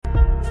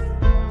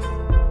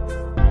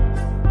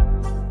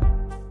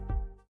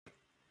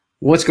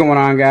What's going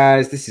on,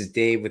 guys? This is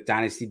Dave with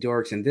Dynasty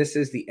Dorks, and this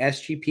is the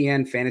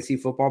SGPN Fantasy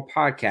Football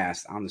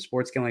Podcast on the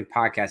Sports Gambling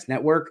Podcast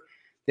Network.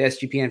 The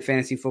SGPN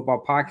Fantasy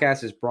Football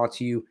Podcast is brought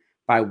to you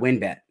by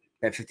WynnBET.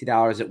 Bet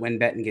 $50 at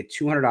WynnBET and get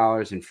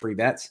 $200 in free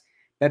bets.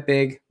 Bet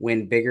big,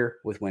 win bigger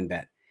with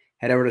WynnBET.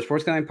 Head over to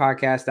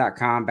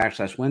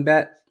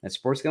sportsgamblingpodcast.com/WynnBET. That's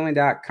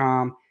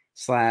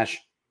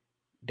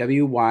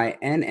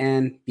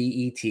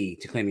sportsgambling.com/WYNNBET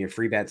to claim your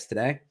free bets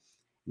today.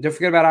 Don't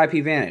forget about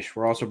IP Vanish.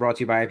 We're also brought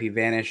to you by IP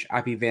Vanish.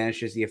 IP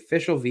Vanish is the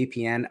official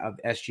VPN of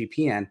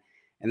SGPN,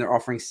 and they're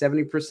offering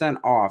 70%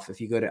 off if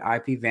you go to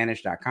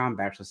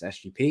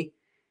ipvanish.com/SGP.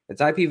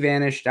 That's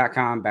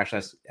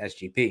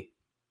ipvanish.com/SGP.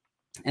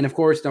 And of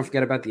course, don't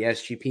forget about the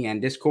SGPN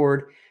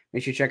Discord.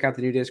 Make sure you check out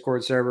the new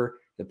Discord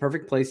server, the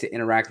perfect place to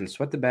interact and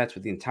sweat the bets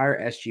with the entire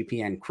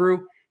SGPN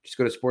crew. Just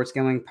go to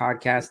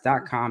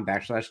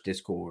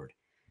sportsgamblingpodcast.com/Discord.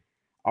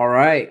 All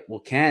right. Well,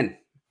 Ken,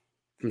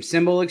 from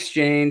Symbol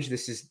Exchange,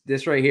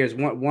 this right here is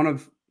one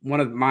of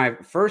my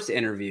first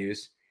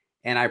interviews,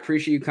 and I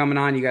appreciate you coming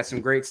on. You got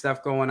some great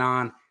stuff going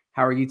on.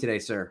 How are you today,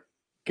 sir?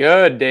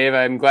 Good, Dave.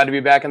 I'm glad to be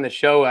back on the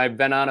show. I've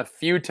been on a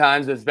few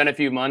times. It's been a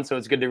few months, so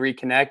it's good to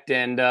reconnect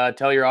and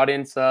tell your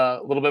audience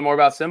a little bit more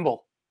about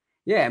Symbol.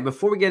 Yeah, and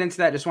before we get into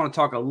that, just want to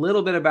talk a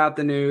little bit about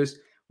the news.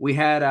 We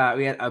had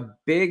a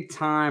big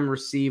time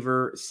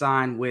receiver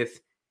sign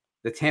with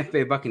the Tampa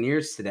Bay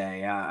Buccaneers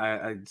today.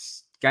 A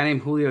guy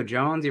named Julio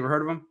Jones. You ever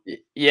heard of him?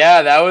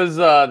 Yeah, that was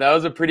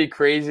a pretty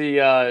crazy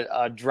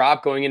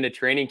drop going into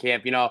training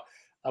camp. You know,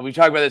 we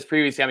talked about this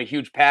previously. I'm a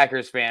huge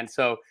Packers fan,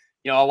 so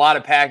you know a lot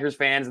of Packers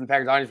fans and the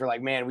Packers audience were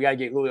like, "Man, we got to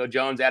get Julio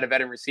Jones, add a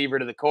veteran receiver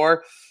to the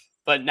core."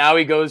 But now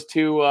he goes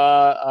to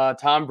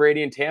Tom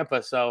Brady in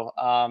Tampa. So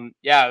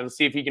yeah, we'll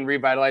see if he can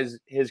revitalize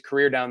his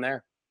career down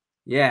there.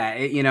 Yeah,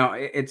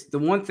 it's the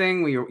one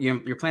thing when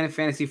you're playing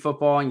fantasy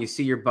football and you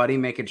see your buddy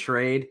make a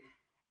trade,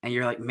 and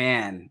you're like,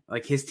 man,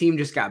 like his team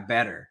just got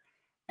better.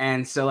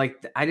 And so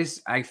like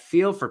I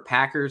feel for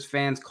Packers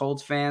fans,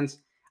 Colts fans.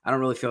 I don't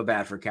really feel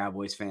bad for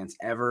Cowboys fans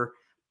ever,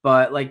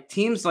 but like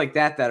teams like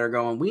that are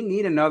going, we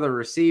need another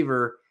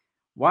receiver.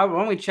 Why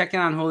don't we check in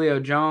on Julio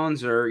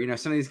Jones or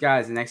some of these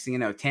guys? The next thing you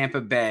know,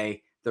 Tampa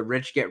Bay, the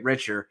rich get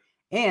richer,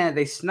 and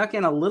they snuck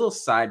in a little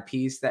side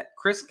piece that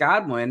Chris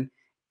Godwin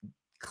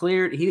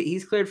cleared.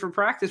 He's cleared for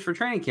practice for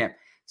training camp.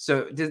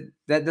 So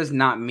that does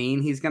not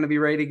mean he's going to be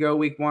ready to go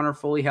week one or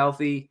fully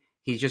healthy.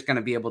 He's just going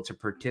to be able to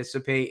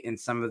participate in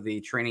some of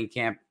the training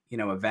camp,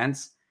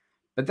 events.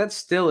 But that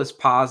still is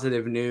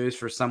positive news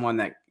for someone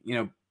that,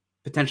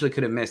 potentially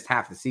could have missed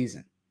half the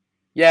season.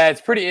 Yeah,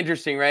 it's pretty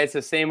interesting, right? It's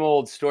the same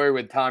old story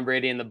with Tom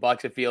Brady and the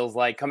Bucs. It feels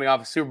like coming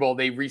off a Super Bowl,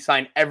 they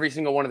re-signed every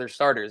single one of their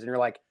starters. And you're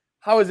like,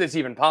 how is this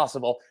even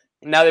possible?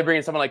 And now they bring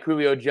in someone like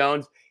Julio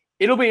Jones.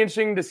 It'll be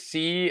interesting to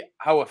see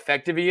how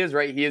effective he is,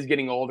 right? He is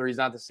getting older. He's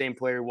not the same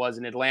player he was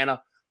in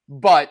Atlanta.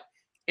 But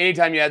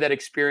anytime you have that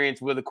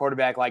experience with a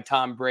quarterback like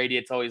Tom Brady,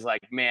 it's always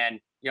like, man,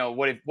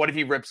 what if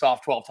he rips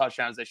off 12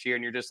 touchdowns this year?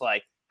 And you're just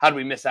like, how did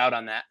we miss out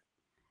on that?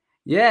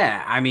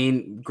 Yeah, I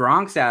mean,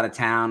 Gronk's out of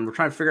town. We're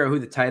trying to figure out who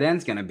the tight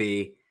end's going to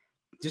be.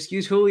 Just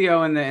use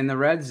Julio in the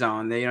red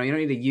zone. You don't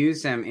need to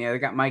use him. They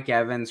got Mike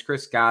Evans,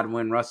 Chris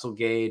Godwin, Russell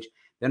Gage.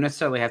 They don't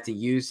necessarily have to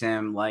use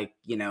him like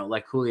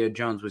Julio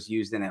Jones was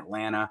used in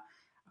Atlanta.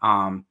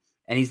 And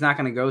he's not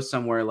going to go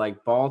somewhere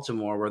like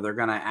Baltimore where they're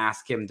going to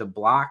ask him to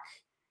block,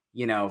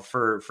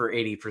 for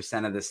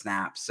 80% of the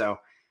snaps. So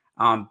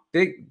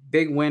big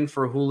win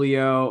for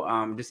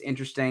Julio. Just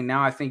interesting.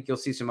 Now I think you'll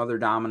see some other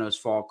dominoes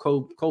fall.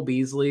 Cole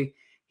Beasley,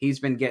 he's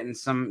been getting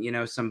some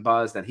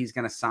buzz that he's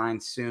going to sign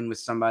soon with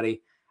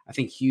somebody. I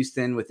think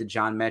Houston with the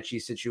John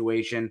Mechie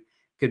situation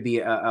could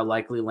be a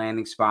likely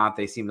landing spot.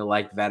 They seem to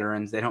like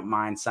veterans. They don't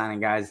mind signing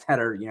guys that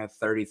are,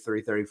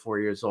 33, 34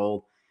 years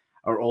old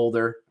or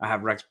older. I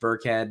have Rex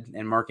Burkhead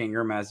and Mark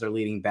Ingram as their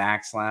leading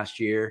backs last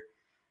year.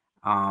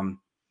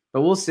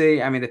 But we'll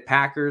see. I mean, the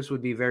Packers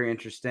would be very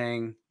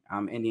interesting.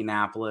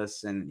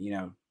 Indianapolis and,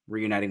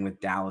 reuniting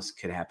with Dallas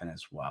could happen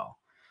as well.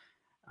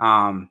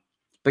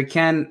 But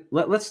Ken,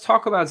 let's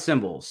talk about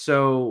symbols.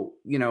 So,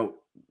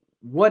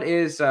 what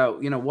is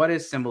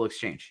Symbol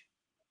Exchange?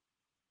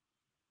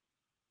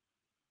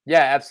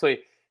 Yeah,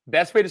 absolutely.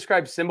 Best way to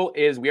describe Symbol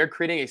is we are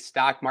creating a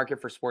stock market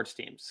for sports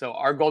teams. So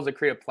our goal is to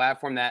create a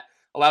platform that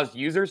allows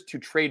users to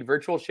trade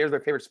virtual shares of their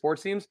favorite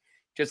sports teams,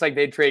 just like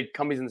they trade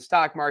companies in the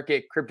stock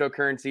market,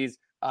 cryptocurrencies,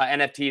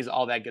 NFTs,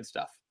 all that good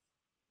stuff.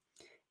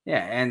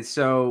 Yeah, and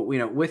so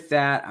with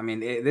that, I mean,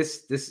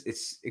 this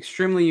it's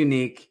extremely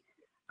unique.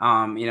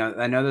 I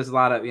know there's a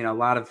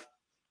lot of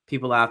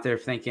people out there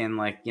thinking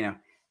like,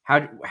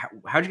 how'd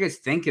you guys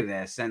think of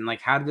this, and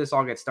like how did this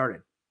all get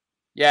started?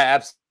 Yeah,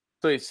 absolutely.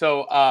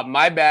 So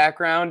my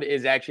background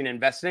is actually in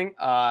investing.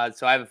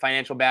 So I have a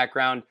financial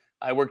background.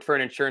 I worked for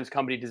an insurance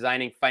company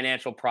designing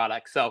financial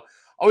products. So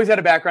always had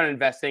a background in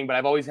investing, but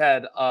I've always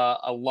had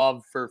a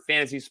love for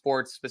fantasy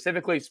sports,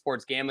 specifically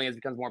sports gambling as it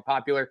becomes more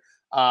popular,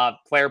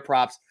 player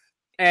props.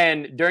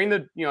 And during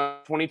the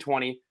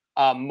 2020,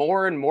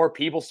 more and more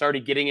people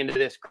started getting into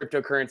this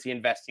cryptocurrency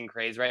investing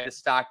craze, right? The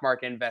stock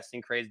market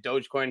investing craze.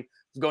 Dogecoin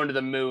was going to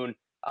the moon.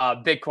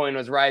 Bitcoin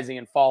was rising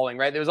and falling,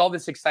 right? There was all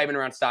this excitement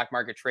around stock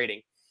market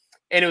trading.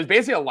 And it was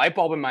basically a light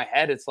bulb in my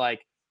head. It's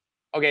like,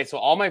 okay, so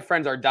all my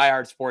friends are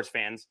diehard sports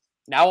fans.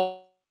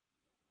 Now,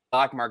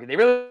 stock market, they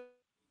really.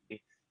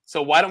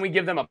 So why don't we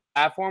give them a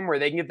platform where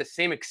they can get the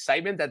same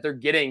excitement that they're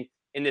getting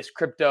in this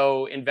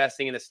crypto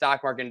investing, in the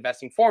stock market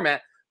investing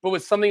format, but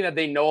with something that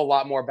they know a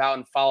lot more about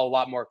and follow a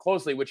lot more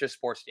closely, which is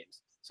sports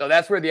teams. So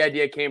that's where the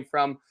idea came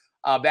from.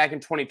 Back in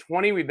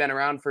 2020, we've been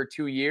around for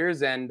 2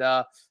 years and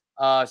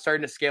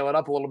starting to scale it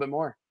up a little bit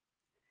more.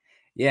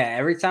 Yeah,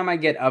 every time I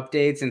get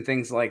updates and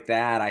things like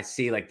that, I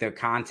see like the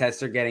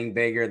contests are getting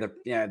bigger,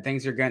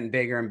 things are getting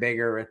bigger and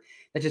bigger.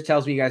 That just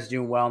tells me you guys are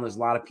doing well, and there's a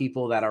lot of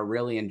people that are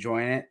really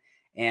enjoying it.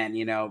 And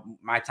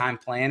my time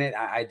playing it,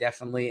 I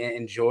definitely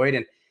enjoyed.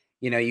 And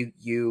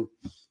you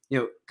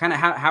kind of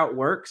how it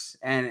works,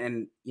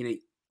 and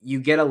you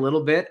get a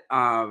little bit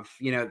of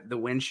the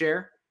win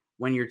share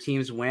when your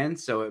teams win.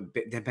 So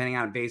depending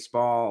on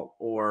baseball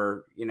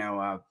or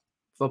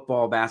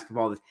football,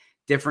 basketball,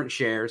 different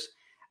shares.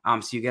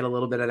 So you get a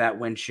little bit of that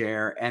win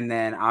share, and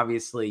then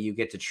obviously you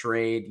get to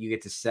trade, you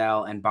get to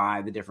sell and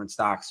buy the different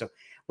stocks. So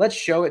let's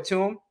show it to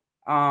them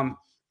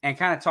and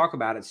kind of talk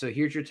about it. So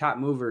here's your top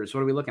movers.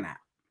 What are we looking at?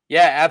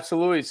 Yeah,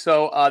 absolutely.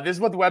 So this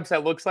is what the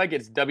website looks like.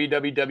 It's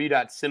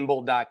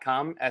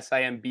www.simbull.com,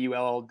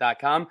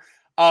 SIMBULL.com.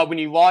 When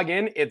you log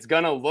in, it's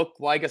going to look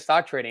like a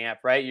stock trading app,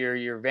 right?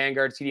 Your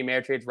Vanguard, TD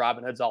Ameritrades,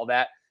 Robinhoods, all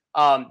that.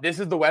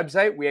 This is the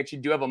website. We actually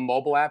do have a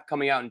mobile app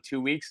coming out in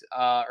 2 weeks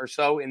or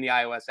so in the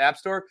iOS App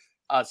Store.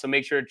 So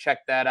make sure to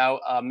check that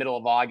out middle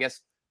of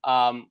August.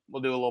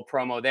 We'll do a little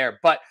promo there.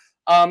 But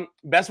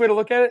best way to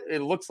look at it,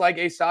 it looks like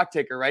a stock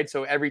ticker, right?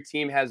 So every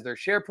team has their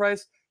share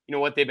price,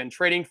 what they've been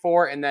trading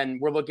for. And then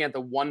we're looking at the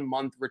 1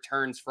 month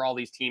returns for all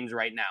these teams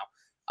right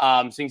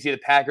now. So you can see the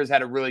Packers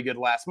had a really good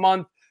last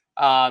month.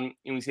 And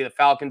we see the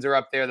Falcons are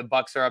up there, the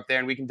Bucks are up there,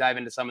 and we can dive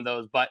into some of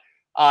those. But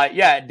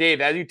yeah,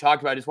 Dave, as you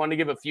talked about, I just wanted to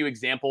give a few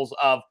examples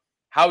of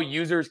how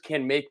users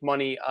can make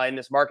money in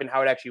this market and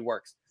how it actually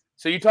works.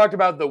 So you talked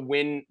about the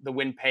win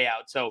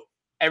payout. So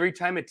every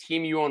time a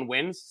team you own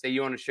wins, say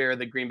you own a share of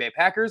the Green Bay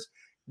Packers,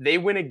 they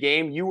win a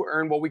game, you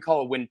earn what we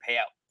call a win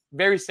payout.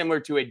 Very similar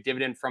to a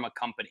dividend from a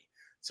company.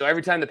 So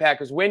every time the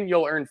Packers win,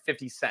 you'll earn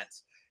 50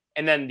 cents.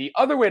 And then the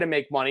other way to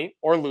make money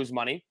or lose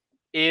money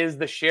is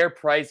the share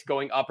price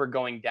going up or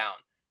going down,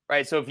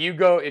 right? So if you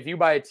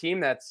buy a team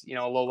that's, a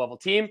low level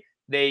team,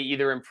 they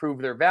either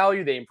improve their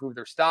value, they improve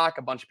their stock,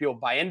 a bunch of people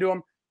buy into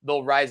them,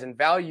 they'll rise in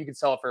value, you can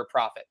sell it for a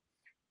profit.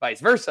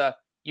 Vice versa,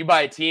 you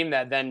buy a team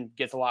that then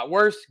gets a lot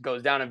worse,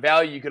 goes down in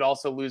value, you could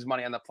also lose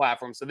money on the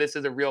platform. So this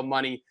is a real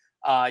money,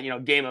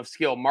 game of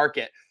skill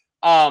market.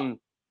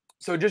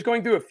 So just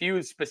going through a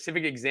few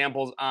specific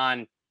examples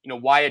on,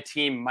 why a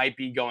team might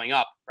be going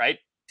up, right?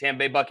 Tampa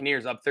Bay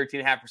Buccaneers up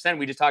 13.5%.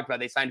 We just talked about,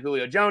 they signed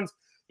Julio Jones.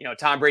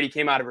 Tom Brady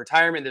came out of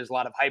retirement. There's a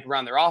lot of hype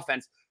around their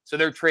offense. So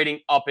they're trading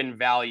up in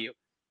value.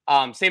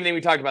 Same thing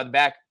we talked about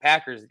the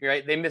Packers,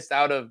 right? They missed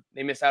out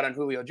on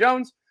Julio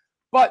Jones,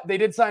 but they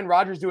did sign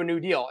Rodgers to a new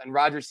deal. And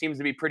Rodgers seems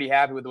to be pretty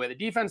happy with the way the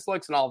defense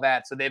looks and all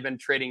that. So they've been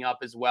trading up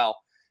as well.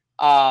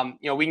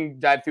 We can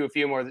dive through a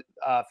few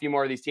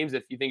more of these teams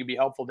if you think it'd be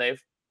helpful,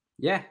 Dave.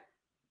 Yeah.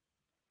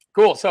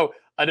 Cool. So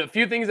a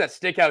few things that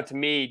stick out to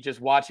me just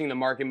watching the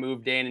market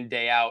move day in and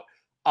day out.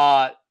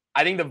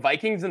 I think the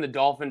Vikings and the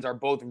Dolphins are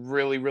both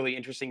really, really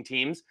interesting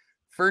teams.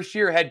 First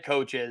year head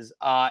coaches,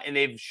 and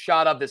they've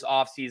shot up this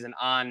offseason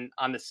on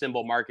the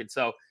symbol market.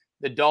 So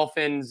the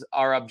Dolphins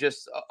are up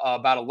just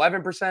about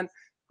 11%.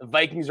 The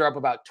Vikings are up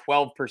about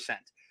 12%.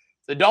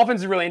 The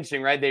Dolphins is really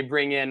interesting, right? They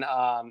bring in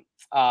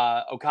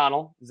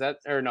O'Connell.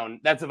 That's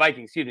the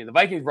Vikings. Excuse me. The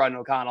Vikings brought in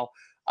O'Connell.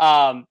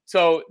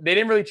 So they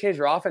didn't really change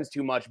their offense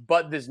too much,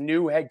 but this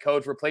new head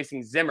coach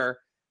replacing Zimmer,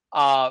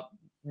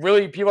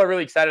 really people are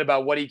really excited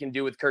about what he can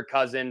do with Kirk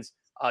Cousins,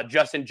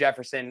 Justin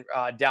Jefferson,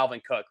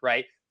 Dalvin Cook,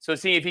 right? So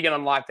seeing if he can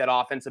unlock that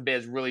offense a bit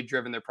has really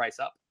driven their price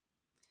up.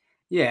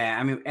 Yeah,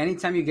 I mean,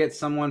 anytime you get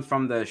someone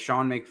from the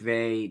Sean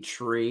McVay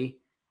tree,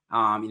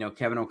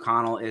 Kevin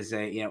O'Connell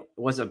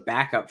was a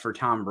backup for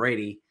Tom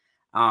Brady,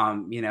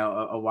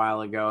 a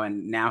while ago,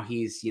 and now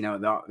he's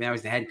now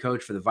he's the head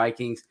coach for the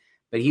Vikings.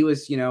 But he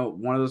was,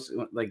 one of those,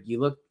 like, you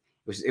look,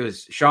 it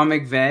was Sean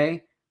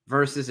McVay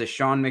versus a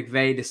Sean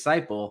McVay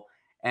disciple,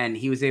 and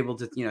he was able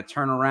to,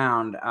 turn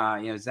around.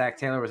 Zach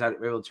Taylor was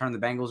able to turn the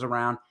Bengals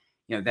around.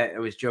 That I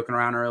was joking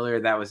around earlier.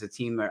 That was a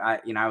team that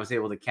I was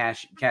able to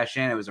cash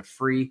in. It was a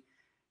free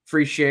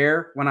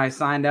share when I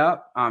signed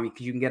up.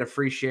 Because you can get a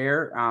free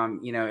share,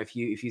 if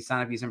you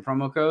sign up using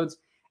promo codes,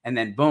 and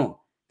then boom,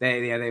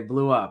 they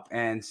blew up,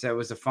 and so it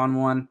was a fun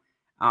one.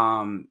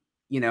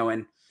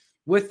 And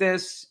with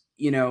this.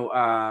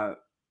 I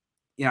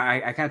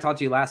kind of talked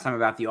to you last time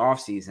about the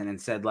off season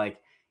and said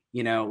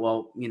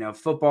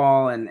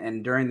football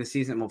and during the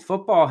season,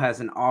 football has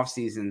an off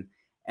season,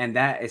 and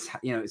that is,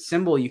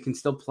 symbol, you can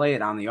still play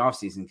it on the off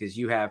season because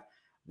you have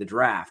the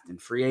draft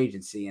and free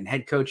agency and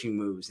head coaching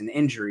moves and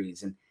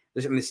injuries. And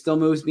there's still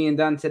moves being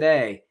done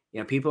today.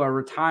 People are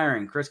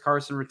retiring. Chris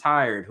Carson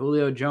retired.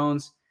 Julio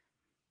Jones,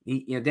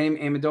 Dame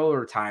Amendola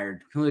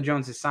retired. Julio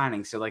Jones is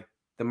signing. So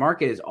the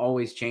market is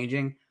always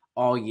changing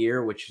all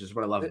year, which is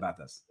what I love about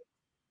this.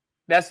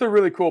 That's the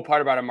really cool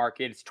part about a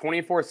market. It's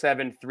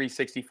 24/7,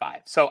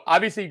 365. So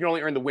obviously you can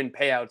only earn the win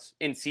payouts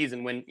in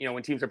season when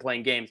teams are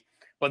playing games.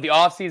 But the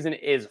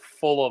offseason is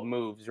full of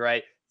moves,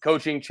 right?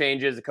 Coaching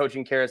changes, the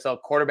coaching carousel,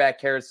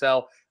 quarterback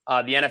carousel.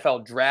 The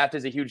NFL draft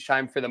is a huge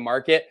time for the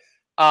market.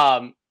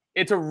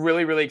 It's a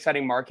really, really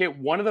exciting market.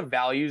 One of the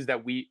values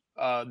that we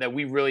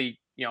really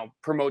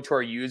promote to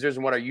our users,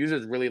 and what our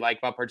users really like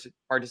about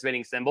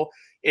participating in Symbol,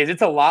 is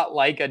it's a lot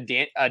like a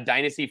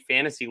Dynasty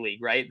fantasy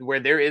league, right? Where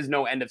there is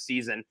no end of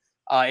season.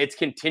 It's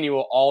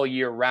continual all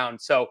year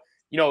round. So,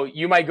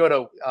 you might go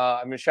to,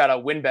 I'm going to shout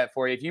out WinBet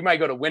for you. If you might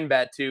go to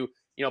WinBet to,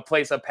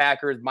 place a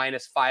Packers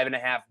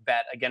 -5.5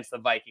 bet against the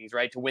Vikings,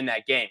 right, to win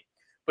that game.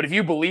 But if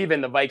you believe in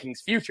the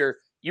Vikings future,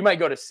 you might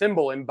go to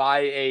Symbol and buy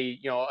a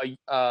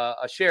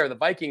share of the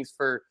Vikings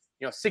for,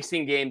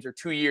 16 games or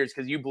 2 years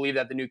because you believe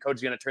that the new coach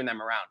is going to turn them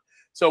around.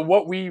 So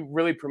what we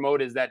really promote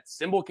is that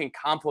Symbol can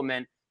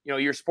complement,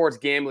 your sports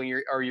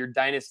gambling or your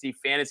Dynasty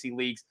fantasy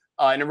leagues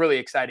in a really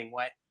exciting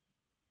way.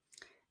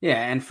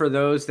 Yeah, and for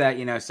those that,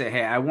 say,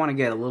 hey, I want to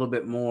get a little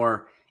bit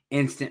more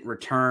instant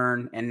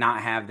return and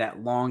not have that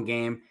long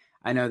game.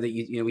 I know that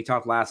we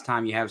talked last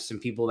time, you have some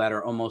people that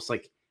are almost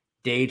like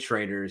day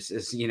traders,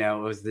 was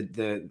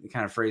the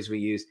kind of phrase we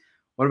use.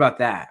 What about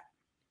that?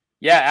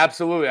 Yeah,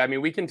 absolutely. I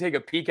mean, we can take a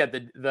peek at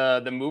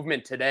the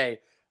movement today.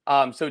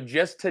 So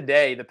just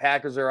today, the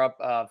Packers are up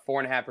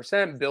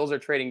 4.5%. Bills are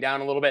trading down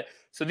a little bit.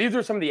 So these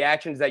are some of the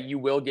actions that you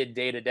will get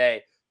day to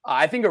day.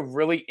 I think a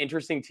really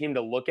interesting team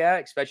to look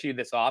at, especially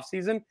this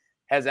offseason,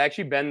 has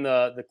actually been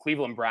the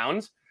Cleveland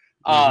Browns.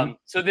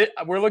 So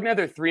we're looking at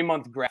their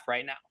 3-month graph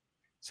right now.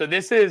 So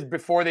this is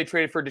before they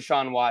traded for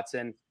Deshaun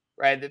Watson,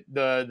 right?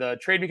 The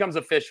trade becomes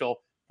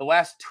official. The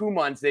last 2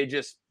 months, they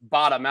just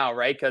bottom out,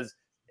 right? Because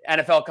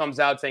NFL comes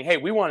out saying, hey,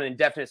 we want an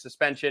indefinite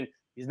suspension.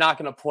 He's not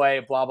going to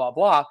play, blah, blah,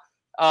 blah.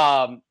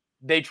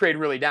 They trade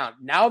really down.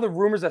 Now the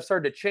rumors have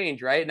started to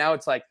change, right? Now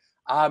it's like,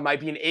 it might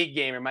be an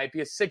 8-game, it might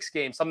be a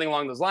 6-game, something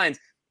along those lines.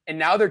 And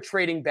now they're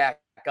trading back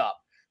up.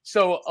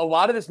 So a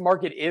lot of this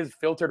market is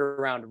filtered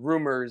around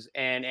rumors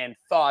and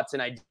thoughts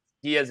and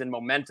ideas and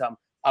momentum,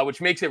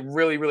 which makes it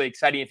really, really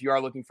exciting if you are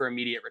looking for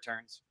immediate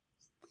returns.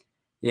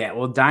 Yeah,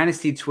 well,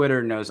 Dynasty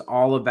Twitter knows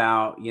all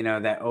about,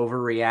 that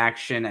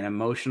overreaction and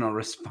emotional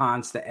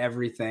response to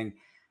everything.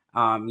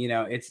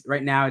 It's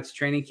right now it's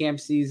training camp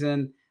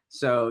season.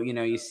 So,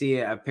 you see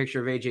a picture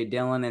of AJ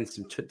Dillon in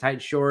some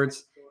tight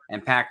shorts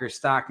and Packers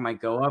stock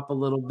might go up a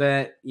little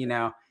bit.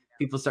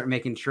 People start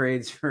making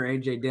trades for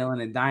AJ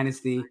Dillon and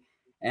Dynasty,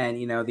 and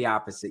the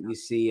opposite. You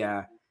see,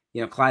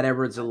 Clyde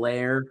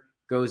Edwards-Helaire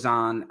goes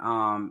on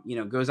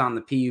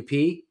the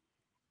PUP,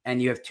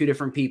 and you have two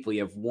different people.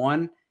 You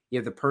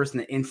have the person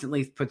that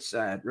instantly puts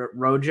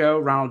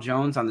Ronald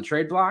Jones on the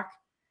trade block,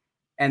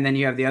 and then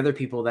you have the other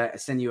people that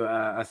send you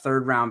a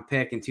 3rd round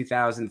pick in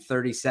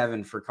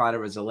 2037 for Clyde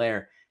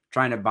Edwards-Helaire,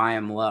 trying to buy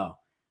him low.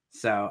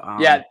 So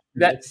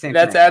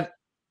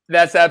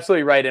that's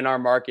absolutely right in our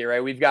market,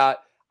 right? We've got,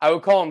 I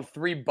would call them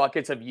 3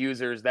 buckets of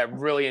users that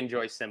really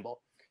enjoy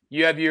Symbol.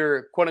 You have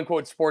your quote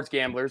unquote sports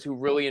gamblers who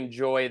really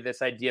enjoy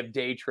this idea of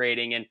day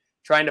trading and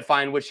trying to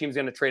find which team's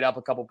going to trade up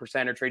a couple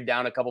percent or trade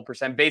down a couple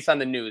percent based on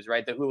the news,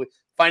 right?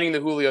 Finding the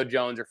Julio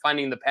Jones or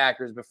finding the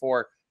Packers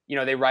before,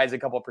 they rise a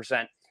couple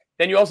percent.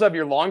 Then you also have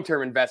your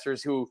long-term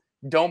investors who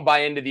don't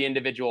buy into the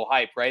individual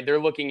hype, right?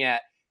 They're looking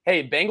at,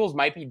 hey, Bengals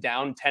might be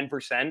down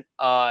 10%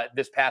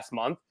 this past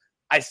month.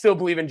 I still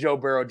believe in Joe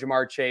Burrow,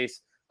 Jamar Chase,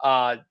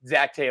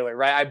 Zach Taylor,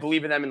 right? I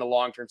believe in them in the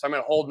long term. So I'm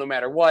going to hold no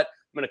matter what.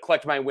 I'm going to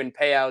collect my win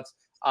payouts.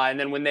 And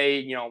then when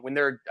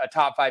they're a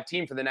top 5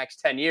 team for the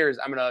next 10 years,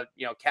 I'm going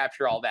to,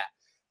 capture all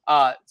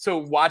that. So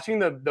watching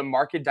the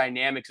market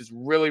dynamics is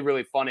really,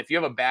 really fun. If you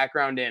have a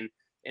background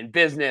in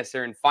business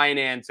or in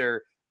finance,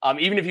 or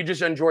even if you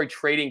just enjoy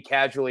trading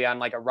casually on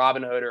like a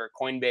Robinhood or a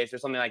Coinbase or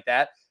something like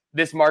that,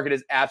 this market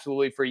is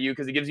absolutely for you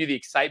because it gives you the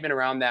excitement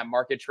around that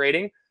market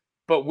trading,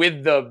 but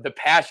with the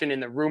passion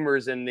and the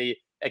rumors and the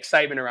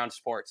excitement around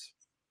sports.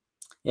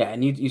 Yeah,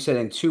 and you said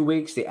in 2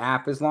 weeks the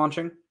app is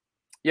launching?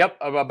 Yep,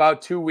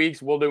 about 2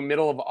 weeks. We'll do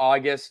middle of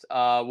August.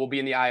 We'll be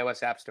in the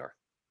iOS App Store.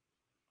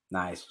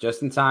 Nice.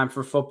 Just in time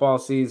for football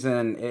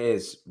season. It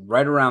is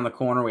right around the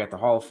corner. We got the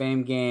Hall of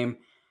Fame game.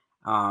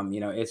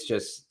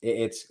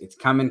 It's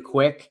coming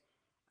quick.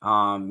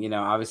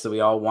 Obviously we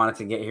all want it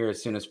to get here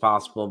as soon as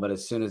possible, but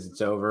as soon as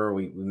it's over,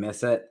 we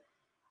miss it.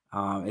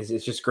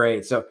 It's just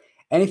great. So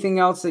anything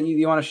else that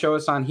you want to show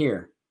us on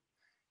here?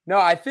 No,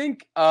 I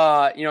think,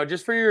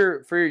 just for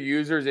your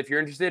users, if you're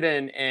interested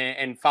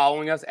in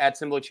following us at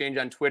Symbol Exchange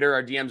on Twitter,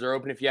 our DMs are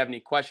open. If you have any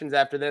questions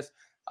after this,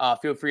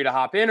 feel free to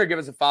hop in or give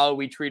us a follow.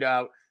 We tweet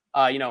out,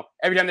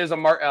 every time there's a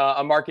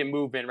market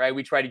movement, right?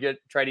 We try to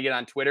get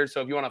on Twitter.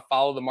 So if you want to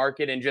follow the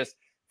market and just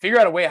figure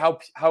out a way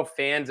how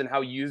fans and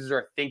how users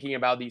are thinking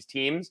about these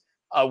teams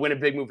when a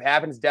big move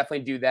happens,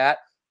 definitely do that.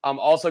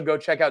 Also go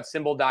check out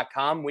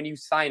symbol.com. When you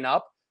sign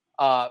up,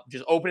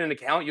 just open an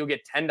account. You'll get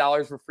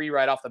 $10 for free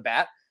right off the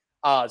bat.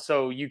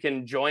 So you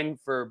can join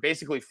for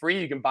basically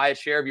free. You can buy a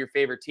share of your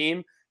favorite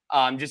team.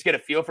 just get a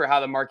feel for how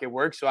the market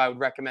works. So I would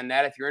recommend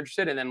that if you're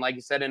interested. And then, like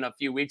you said, in a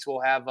few weeks,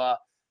 we'll have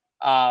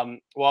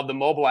the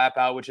mobile app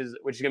out, which is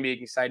going to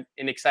be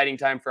an exciting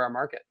time for our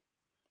market.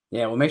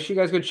 Yeah, well, make sure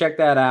you guys go check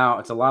that out.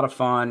 It's a lot of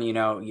fun.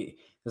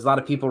 There's a lot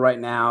of people right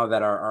now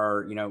that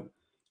are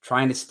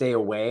trying to stay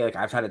away. Like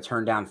I've had to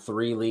turn down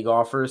 3 league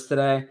offers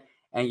today,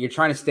 and you're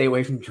trying to stay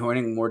away from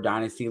joining more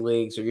dynasty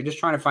leagues, or you're just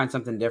trying to find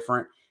something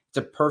different. It's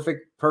a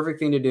perfect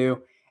thing to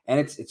do, and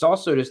it's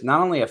also just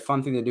not only a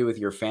fun thing to do with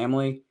your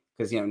family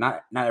because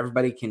not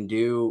everybody can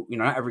do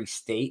not every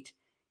state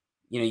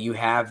you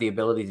have the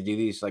ability to do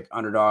these like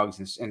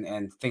underdogs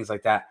and things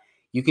like that.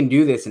 You can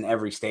do this in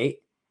every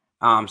state.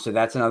 So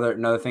that's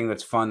another thing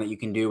that's fun that you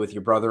can do with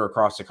your brother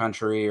across the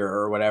country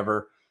or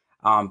whatever.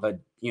 But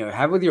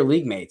have with your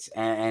league mates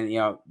and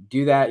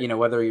do that,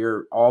 whether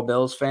you're all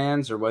Bills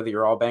fans or whether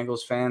you're all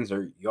Bengals fans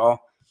or you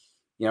all,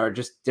 are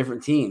just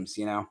different teams,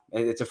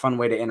 it's a fun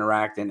way to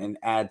interact and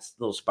add a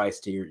little spice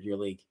to your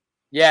league.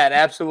 Yeah, it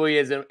absolutely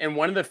is. And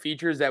one of the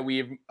features that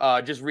we've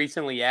just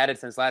recently added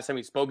since last time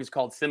we spoke is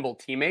called Symbol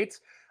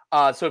Teammates.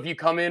 So if you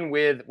come in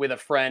with a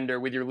friend or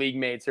with your league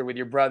mates or with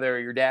your brother or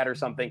your dad or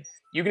something,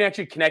 you can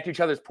actually connect each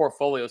other's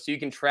portfolios. So you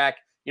can track,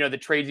 the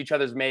trades each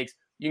other's makes.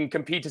 You can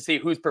compete to see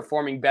who's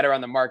performing better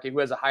on the market, who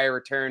has a higher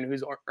return,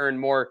 who's earned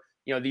more,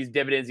 these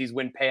dividends, these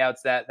win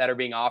payouts that are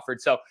being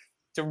offered. So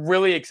it's a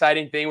really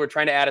exciting thing. We're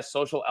trying to add a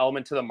social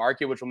element to the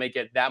market, which will make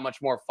it that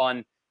much more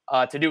fun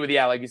to do with,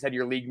 like you said,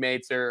 your league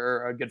mates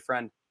or a good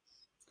friend.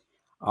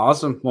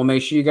 Awesome. Well,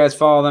 make sure you guys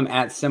follow them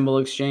at Symbol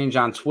Exchange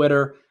on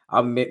Twitter.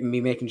 I'll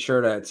be making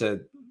sure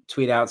to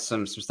tweet out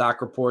some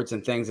stock reports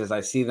and things as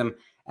I see them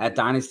at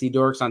Dynasty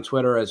Dorks on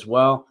Twitter as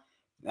well.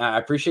 I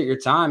appreciate your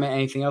time.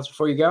 Anything else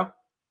before you go?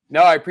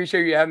 No, I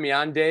appreciate you having me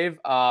on, Dave.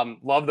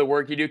 Love the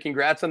work you do.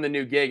 Congrats on the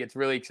new gig. It's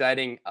really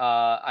exciting.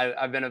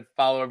 I've been a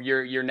follower of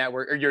your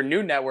network or your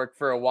new network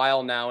for a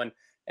while now, and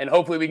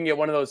hopefully we can get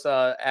one of those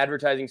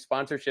advertising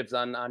sponsorships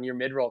on your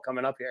mid-roll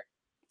coming up here.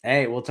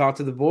 Hey, we'll talk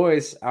to the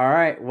boys. All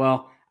right.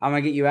 Well, I'm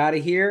going to get you out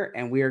of here,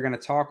 and we are going to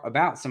talk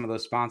about some of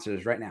those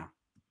sponsors right now.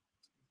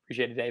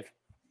 Appreciate it, Dave.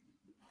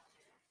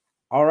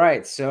 All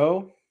right.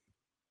 So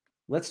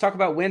let's talk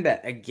about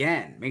WynnBET.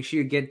 Again, make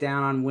sure you get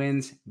down on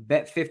wins.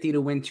 Bet 50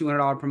 to win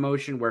 $200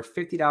 promotion where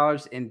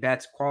 $50 in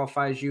bets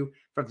qualifies you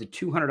for up to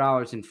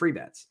 $200 in free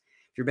bets.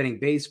 If you're betting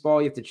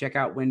baseball, you have to check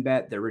out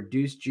WynnBET. The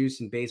reduced juice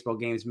in baseball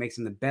games makes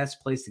them the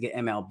best place to get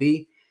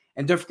MLB.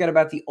 And don't forget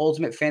about the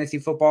ultimate fantasy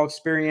football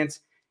experience.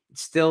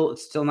 It's still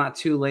not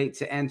too late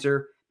to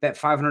enter. Bet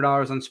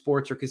 $500 on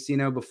sports or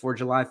casino before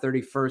July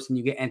 31st, and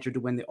you get entered to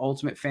win the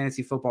ultimate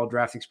fantasy football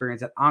draft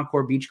experience at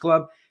Encore Beach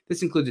Club.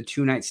 This includes a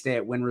 2-night stay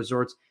at Wynn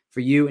Resorts for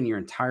you and your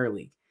entire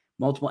league.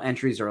 Multiple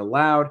entries are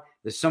allowed.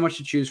 There's so much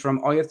to choose from.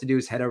 All you have to do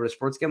is head over to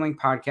Sports Gambling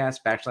Podcast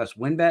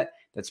 /WynnBET.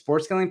 That's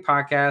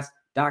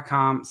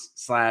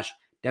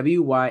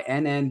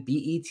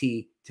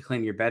sportsgamblingpodcast.com/WYNNBET to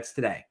claim your bets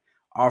today.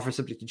 Offer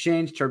subject to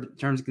change. Terms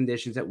and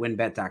conditions at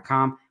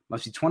wynnbet.com.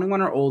 Must be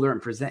 21 or older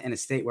and present in a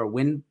state where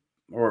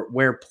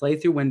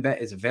playthrough WynnBET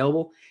is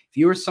available. If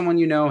you or someone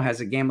you know has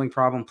a gambling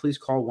problem, please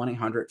call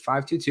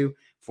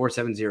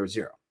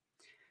 1-800-522-4700.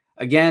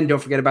 Again, don't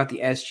forget about the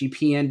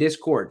SGPN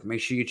Discord.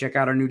 Make sure you check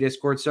out our new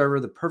Discord server,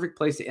 the perfect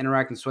place to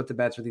interact and sweat the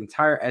bets with the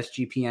entire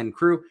SGPN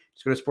crew.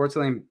 Just go to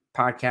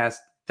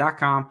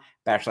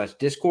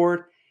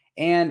sportsgamblingpodcast.com/Discord.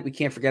 And we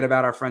can't forget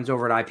about our friends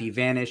over at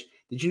IPVanish.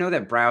 Did you know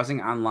that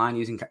browsing online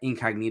using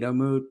incognito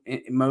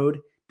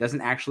mode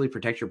doesn't actually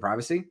protect your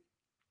privacy?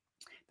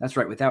 That's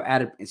right. Without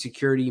added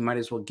security, you might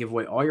as well give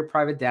away all your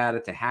private data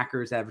to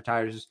hackers,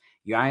 advertisers,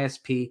 your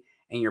ISP,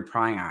 and your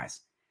prying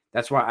eyes.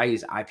 That's why I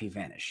use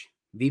IPVanish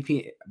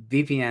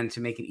VPN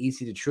to make it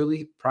easy to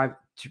truly private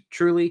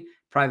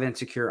and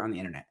secure on the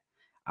internet.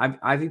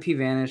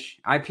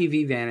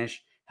 IPVanish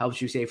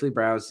helps you safely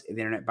browse the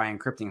internet by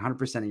encrypting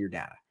 100% of your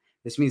data.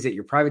 This means that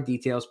your private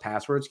details,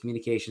 passwords,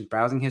 communications,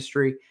 browsing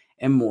history,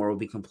 and more will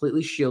be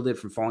completely shielded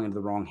from falling into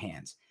the wrong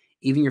hands.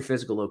 Even your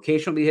physical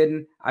location will be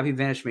hidden.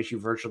 IPVanish makes you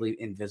virtually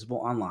invisible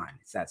online.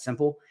 It's that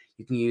simple.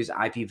 You can use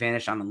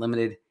IPVanish on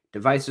unlimited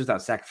devices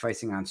without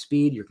sacrificing on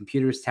speed, your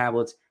computers,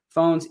 tablets,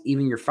 phones,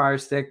 even your Fire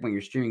Stick when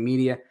you're streaming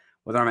media.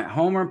 Whether I'm at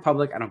home or in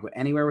public, I don't go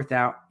anywhere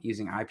without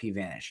using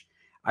IPVanish.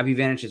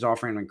 IPVanish is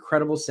offering an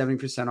incredible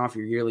 70% off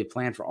your yearly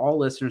plan for all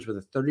listeners with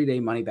a 30-day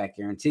money-back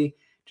guarantee,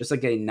 just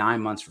like getting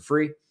 9 months for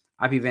free.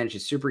 IPVanish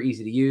is super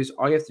easy to use.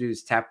 All you have to do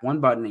is tap one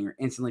button and you're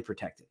instantly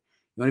protected.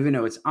 You don't even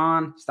know it's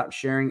on. Stop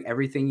sharing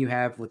everything you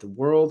have with the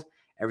world,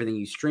 everything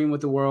you stream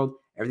with the world,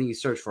 everything you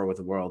search for with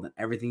the world, and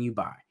everything you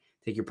buy.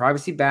 Take your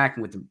privacy back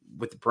with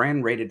the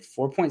brand rated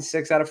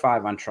 4.6 out of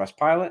 5 on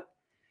Trustpilot.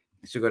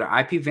 So go to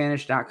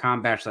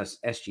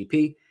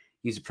ipvanish.com/SGP.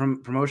 Use the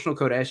promotional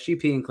code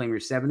SGP and claim your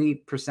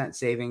 70%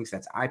 savings.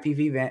 That's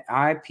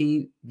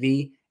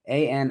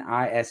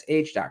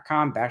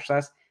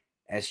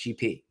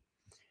ipvanish.com/SGP.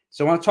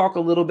 So I want to talk a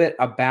little bit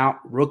about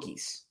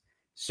rookies.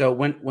 So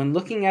when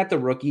looking at the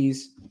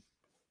rookies,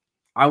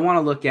 I want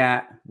to look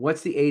at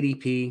what's the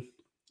ADP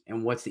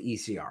and what's the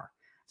ECR.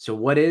 So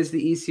what is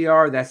the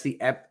ECR? That's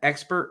the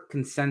expert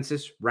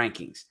consensus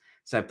rankings.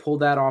 So I pulled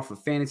that off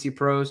of Fantasy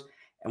Pros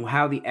and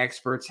how the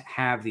experts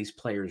have these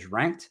players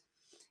ranked.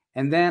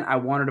 And then I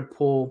wanted to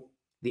pull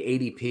the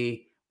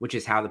ADP, which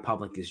is how the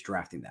public is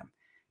drafting them.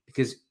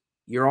 Because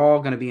you're all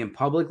going to be in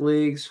public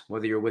leagues,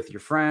 whether you're with your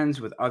friends,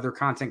 with other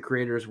content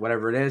creators,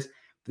 whatever it is.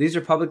 But these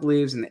are public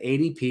leagues, and the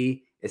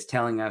ADP is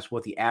telling us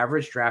what the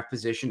average draft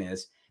position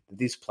is that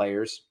these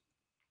players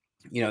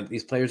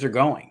are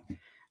going.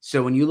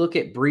 So when you look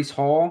at Breece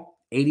Hall,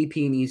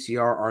 ADP and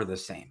ECR are the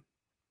same.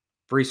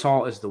 Breece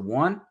Hall is the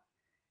 1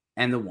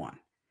 and the 1.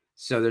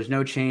 So there's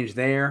no change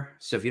there.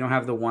 So if you don't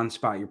have the 1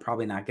 spot, you're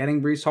probably not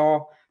getting Breece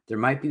Hall. There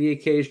might be the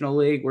occasional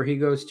league where he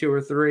goes 2 or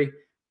 3,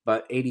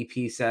 but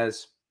ADP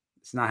says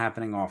it's not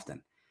happening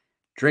often.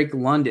 Drake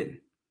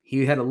London,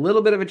 he had a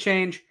little bit of a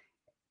change.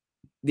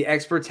 The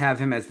experts have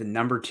him as the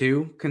number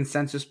 2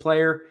 consensus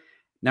player,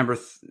 number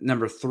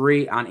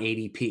 3 on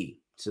ADP.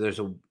 So there's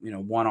a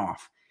one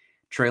off.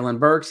 Treylon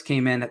Burks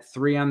came in at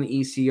 3 on the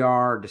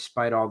ECR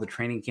despite all the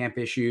training camp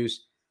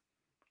issues.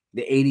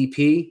 The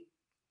ADP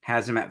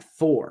has him at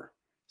 4,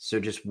 so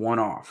just one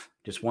off,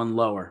 just one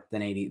lower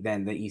than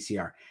the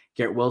ECR.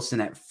 Garrett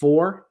Wilson at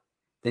 4.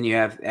 Then you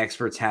have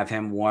experts have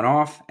him one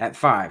off at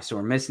 5. So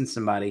we're missing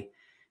somebody.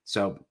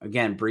 So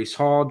again, Breece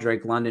Hall,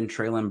 Drake London,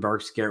 Treylon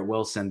Burks, Garrett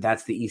Wilson.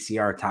 That's the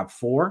ECR top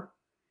 4.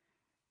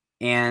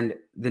 And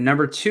the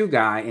number 2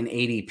 guy in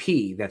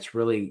ADP that's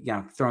really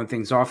throwing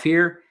things off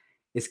here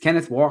is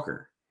Kenneth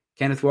Walker.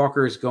 Kenneth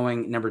Walker is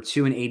going number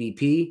 2 in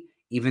ADP,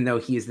 even though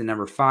he is the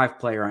number 5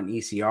 player on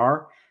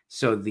ECR.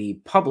 So the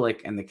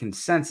public and the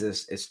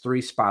consensus is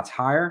 3 spots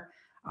higher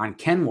on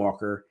Ken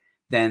Walker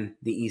than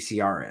the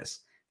ECR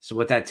is. So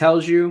what that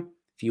tells you,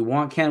 if you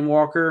want Ken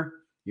Walker,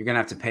 you're going to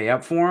have to pay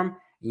up for him.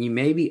 And you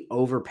may be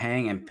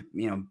overpaying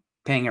and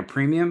paying a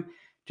premium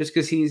just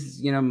because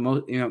he's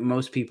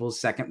most people's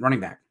second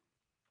running back.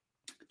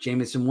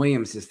 Jameson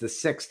Williams is the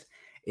 6th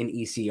in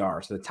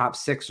ECR. So the top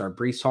 6 are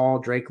Breece Hall,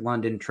 Drake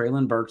London,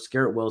 Treylon Burks,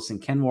 Garrett Wilson,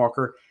 Ken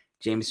Walker,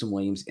 Jameson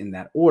Williams in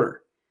that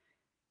order.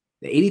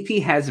 The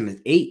ADP has him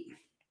as 8.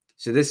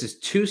 So this is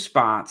 2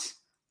 spots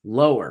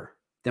lower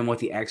than what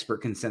the expert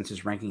consensus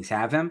rankings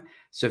have him.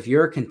 So if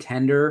you're a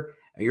contender,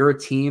 or you're a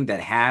team that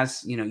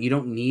has, you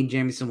don't need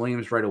Jameson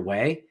Williams right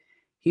away,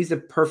 he's the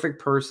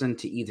perfect person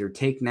to either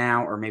take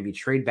now or maybe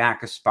trade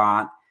back a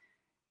spot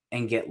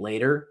and get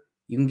later.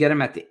 You can get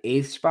him at the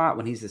 8th spot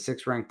when he's the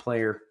 6th ranked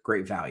player.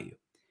 Great value.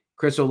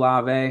 Chris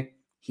Olave,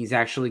 he's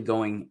actually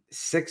going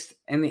 6th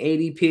in the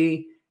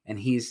ADP and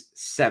he's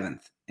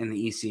 7th in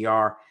the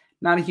ECR.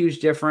 Not a huge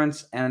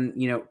difference. And,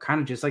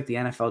 kind of just like the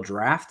NFL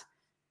draft,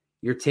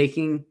 you're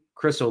taking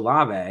Chris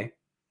Olave,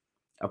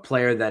 a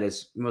player that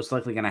is most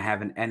likely going to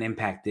have an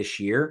impact this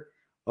year,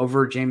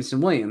 over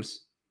Jameson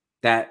Williams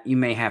that you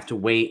may have to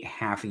wait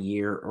half a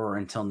year or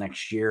until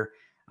next year.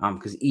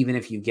 Because even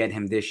if you get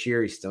him this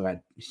year, you still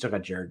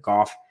got Jared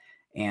Goff.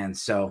 And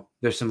so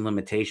there's some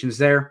limitations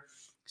there.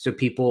 So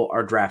people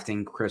are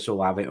drafting Chris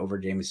Olave over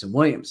Jameson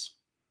Williams.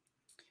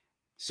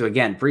 So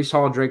again, Breece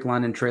Hall, Drake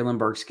London, Treylon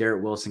Burks,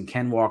 Garrett Wilson,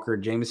 Ken Walker,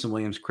 Jameson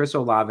Williams, Chris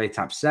Olave,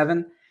 top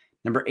 7.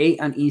 Number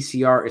 8 on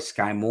ECR is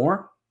Sky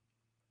Moore.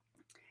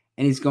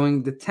 And he's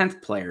going the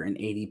 10th player in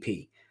ADP.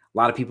 A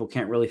lot of people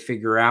can't really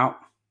figure out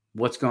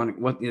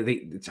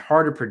it's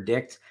hard to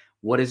predict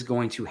what is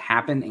going to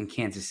happen in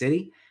Kansas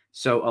City.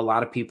 So a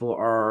lot of people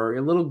are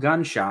a little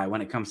gun shy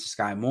when it comes to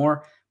Sky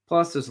Moore.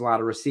 Plus, there's a lot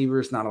of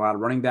receivers, not a lot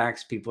of running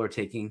backs. People are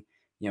taking,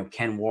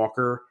 Ken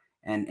Walker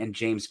and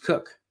James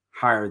Cook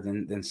higher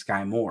than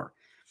Sky Moore.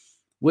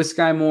 With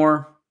Sky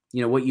Moore,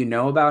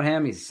 what about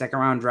him, he's a 2nd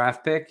round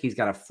draft pick. He's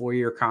got a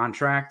 4-year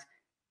contract.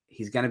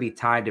 He's going to be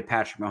tied to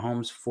Patrick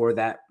Mahomes for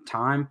that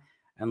time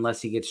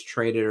unless he gets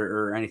traded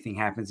or anything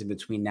happens in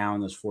between now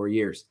and those 4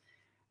 years.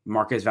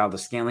 Marquez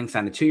Valdes-Scantling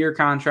signed a 2-year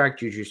contract.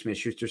 Juju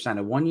Smith-Schuster signed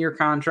a 1-year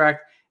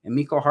contract. And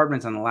Mecole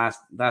Hardman's on the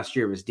last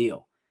year of his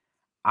deal.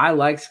 I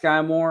like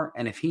Sky Moore,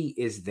 and if he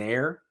is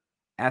there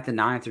at the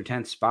 9th or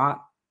 10th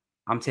spot,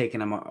 I'm taking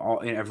him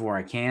everywhere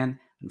I can.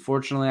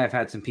 Unfortunately, I've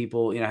had some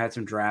people, had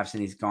some drafts,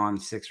 and he's gone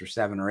 6 or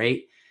 7 or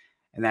 8,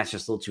 and that's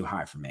just a little too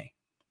high for me.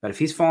 But if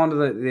he's fallen to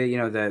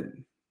the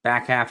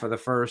back half of the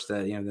first,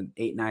 the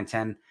 8, 9,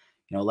 10,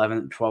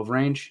 11, 12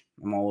 range,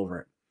 I'm all over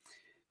it.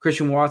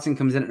 Christian Watson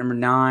comes in at number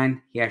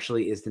 9. He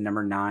actually is the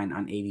number 9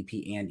 on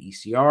ADP and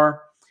ECR.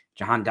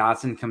 Jahan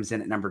Dotson comes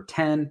in at number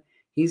 10.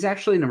 He's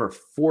actually number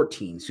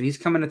 14. So he's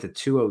coming at the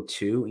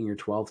 202 in your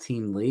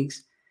 12-team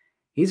leagues.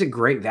 He's a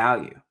great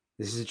value.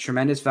 This is a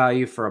tremendous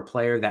value for a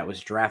player that was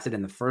drafted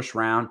in the 1st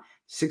round,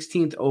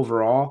 16th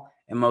overall,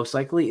 and most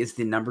likely is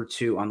the number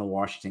 2 on the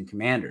Washington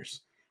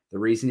Commanders. The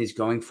reason he's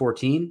going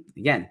 14,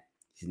 again,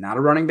 he's not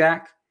a running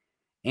back,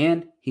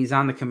 and he's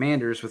on the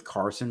Commanders with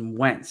Carson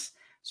Wentz.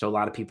 So a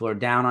lot of people are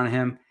down on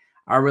him.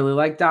 I really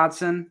like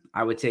Dotson.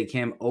 I would take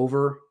him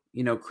over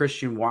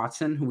Christian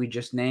Watson, who we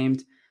just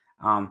named,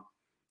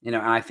 and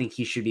I think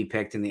he should be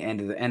picked in the end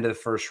of the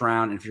 1st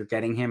round. And if you're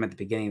getting him at the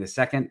beginning of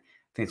the 2nd, I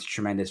think it's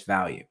tremendous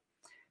value.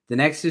 The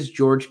next is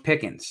George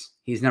Pickens.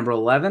 He's number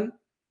 11.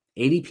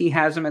 ADP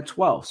has him at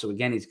 12. So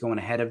again, he's going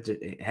ahead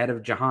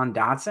of Jahan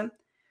Dotson.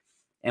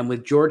 And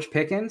with George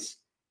Pickens,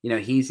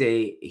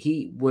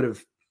 he would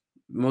have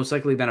most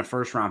likely been a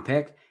first-round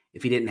pick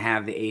if he didn't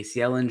have the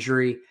ACL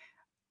injury,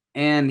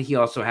 and he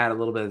also had a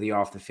little bit of the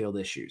off-the-field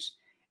issues.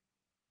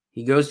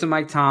 He goes to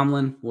Mike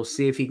Tomlin. We'll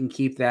see if he can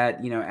keep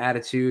that,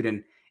 attitude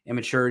and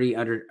immaturity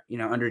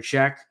under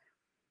check.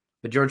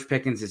 But George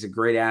Pickens is a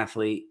great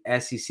athlete,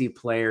 SEC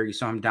player. You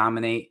saw him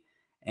dominate,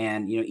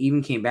 and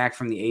even came back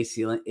from the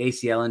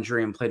ACL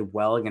injury and played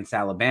well against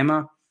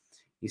Alabama.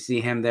 You see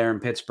him there in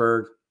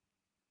Pittsburgh.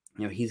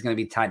 He's going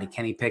to be tied to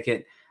Kenny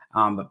Pickett,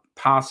 but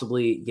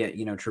possibly get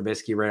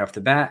Trubisky right off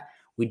the bat.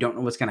 We don't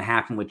know what's going to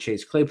happen with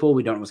Chase Claypool.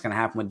 We don't know what's going to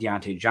happen with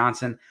Deontay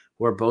Johnson,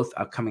 who are both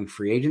upcoming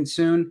free agents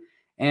soon.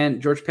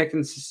 And George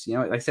Pickens is,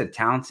 like I said,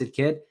 talented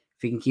kid.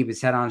 If he can keep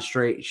his head on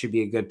straight, it should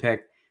be a good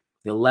pick.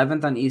 The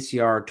 11th on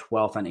ECR,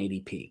 12th on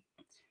ADP.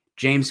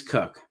 James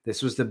Cook.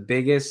 This was the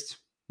biggest,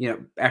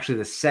 actually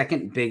the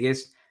second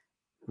biggest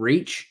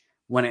reach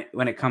when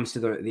it comes to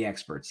the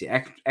experts.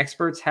 The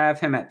experts have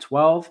him at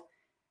 12,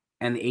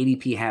 and the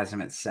ADP has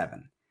him at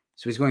 7.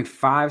 So he's going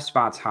 5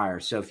 spots higher.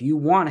 So if you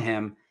want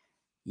him,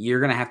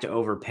 you're going to have to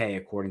overpay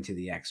according to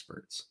the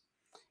experts.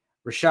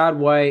 Rachaad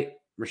White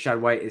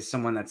is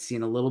someone that's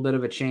seen a little bit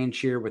of a change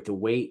here with the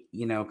weight,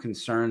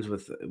 concerns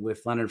with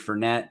Leonard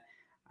Fournette.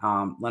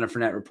 Leonard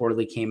Fournette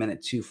reportedly came in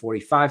at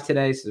 245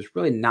 today, so there's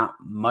really not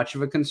much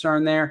of a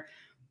concern there.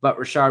 But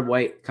Rachaad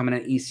White coming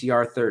in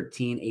ECR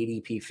 13,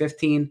 ADP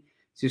 15.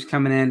 So he's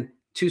coming in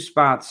 2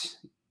 spots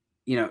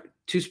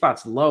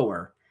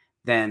lower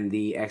than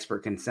the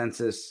expert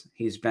consensus.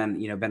 He's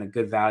been a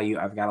good value.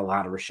 I've got a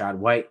lot of Rachaad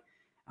White.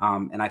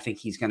 And I think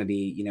he's going to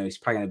be, he's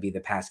probably going to be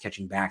the pass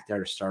catching back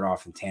there to start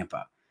off in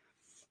Tampa.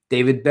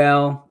 David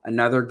Bell,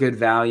 another good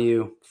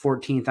value,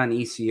 14th on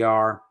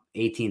ECR,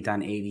 18th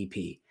on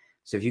ADP.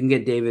 So if you can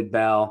get David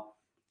Bell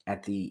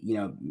at the,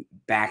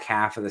 back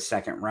half of the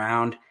second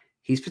round,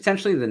 he's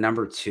potentially the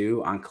number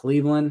 2 on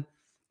Cleveland.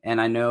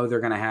 And I know they're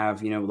going to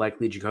have,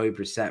 likely Jacoby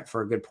Brissett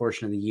for a good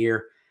portion of the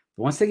year.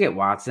 But once they get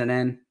Watson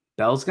in,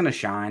 Bell's going to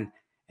shine.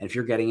 And if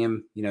you're getting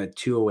him,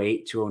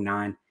 208,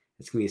 209,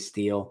 it's going to be a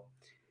steal.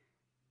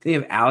 They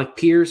have Alec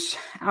Pierce.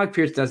 Alec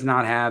Pierce does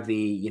not have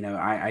the,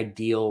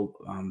 ideal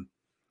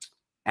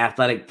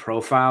athletic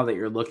profile that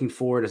you're looking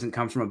for. It doesn't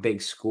come from a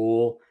big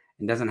school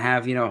and doesn't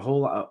have, a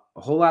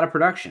whole lot of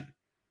production.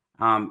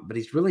 But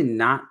he's really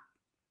not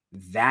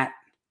that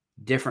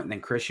different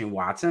than Christian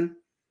Watson.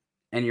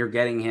 And you're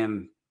getting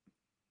him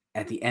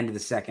at the end of the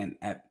second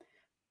at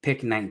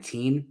pick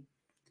 19.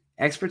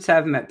 Experts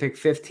have him at pick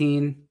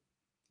 15.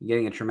 You're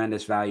getting a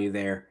tremendous value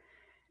there.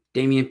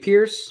 Dameon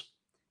Pierce.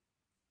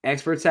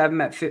 Experts have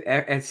him at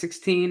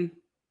 16, and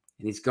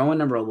he's going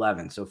number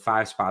 11, so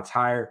 5 spots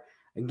higher.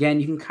 Again,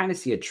 you can kind of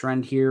see a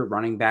trend here.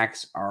 Running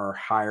backs are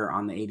higher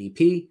on the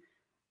ADP,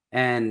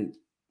 and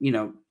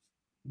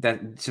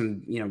that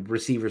some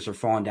receivers are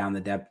falling down the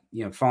depth,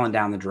 falling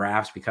down the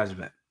drafts because of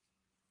it.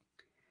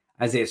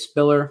 Isaiah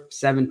Spiller,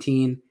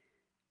 17.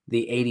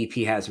 The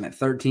ADP has him at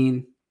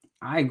 13.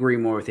 I agree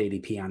more with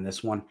ADP on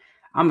this one.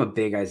 I'm a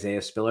big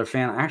Isaiah Spiller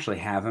fan. I actually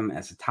have him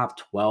as a top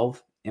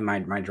 12 in my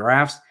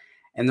drafts.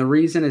 And the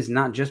reason is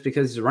not just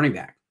because he's a running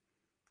back,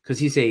 because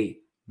he's a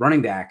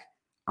running back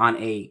on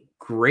a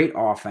great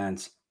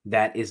offense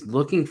that is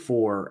looking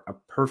for a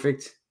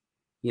perfect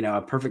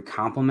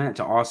complement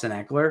to Austin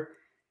Eckler.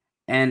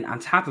 And on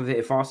top of it,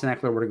 if Austin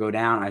Eckler were to go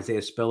down,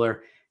 Isaiah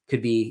Spiller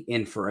could be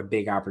in for a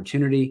big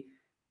opportunity.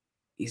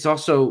 He's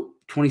also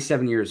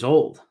 27 years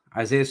old.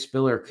 Isaiah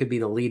Spiller could be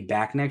the lead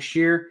back next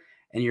year,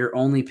 and you're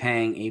only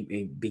paying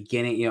a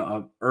beginning,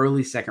 an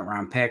early second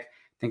round pick.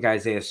 I think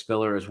Isaiah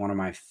Spiller is one of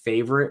my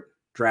favorite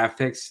draft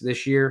picks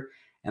this year.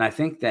 And I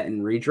think that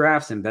in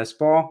redrafts and best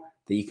ball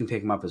that you can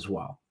pick him up as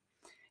well.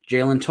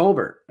 Jalen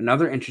Tolbert,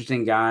 another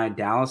interesting guy.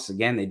 Dallas,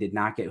 again, they did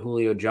not get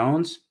Julio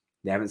Jones.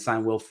 They haven't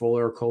signed Will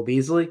Fuller or Cole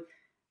Beasley.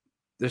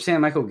 They're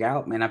saying Michael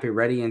Gallup may not be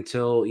ready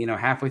until,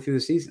 halfway through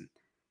the season.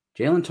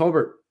 Jalen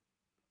Tolbert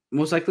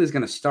most likely is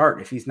going to start.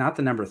 If he's not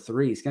the number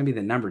 3, he's going to be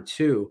the number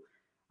 2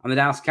 on the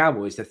Dallas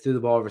Cowboys that threw the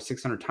ball over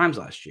 600 times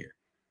last year.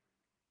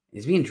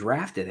 He's being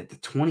drafted at the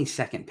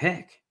 22nd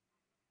pick.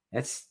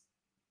 That's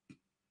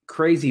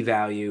crazy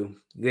value.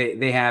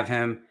 They have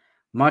him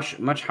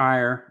much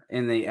higher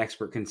in the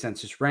expert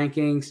consensus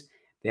rankings.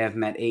 They have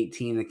him at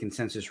 18. The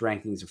consensus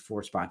rankings of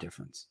 4-spot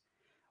difference.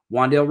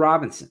 Wan'Dale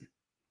Robinson.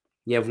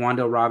 You have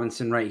Wan'Dale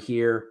Robinson right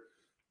here.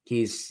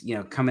 He's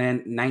coming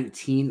in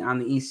 19 on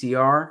the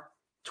ECR,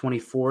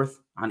 24th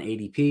on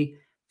ADP,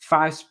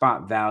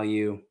 5-spot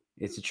value.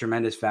 It's a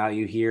tremendous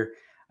value here.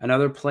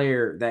 Another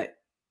player that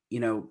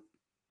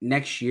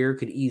next year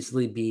could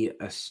easily be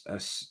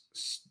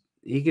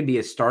he could be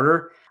a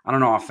starter on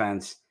an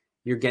offense.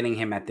 You're getting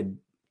him at the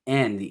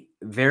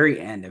very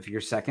end of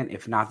your second,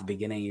 if not the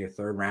beginning of your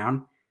third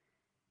round.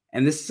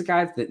 And this is a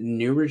guy that the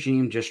new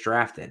regime just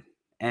drafted.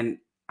 And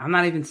I'm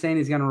not even saying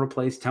he's going to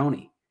replace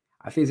Tony.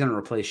 I think he's going to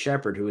replace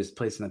Shepard, who was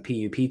placed in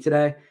the PUP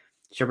today.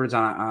 Shepard's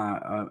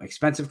on an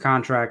expensive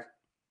contract.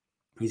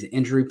 He's an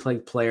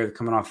injury-plagued player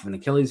coming off of an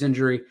Achilles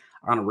injury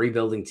on a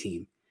rebuilding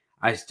team.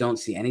 I just don't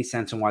see any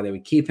sense in why they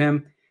would keep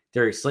him.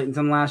 Darius Slayton's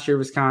on the last year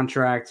of his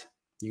contract.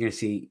 You're going to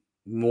see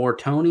more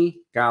Tony,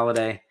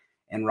 Galladay,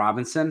 and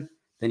Robinson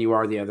than you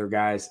are the other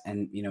guys,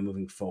 and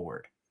moving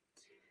forward.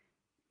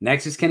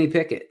 Next is Kenny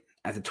Pickett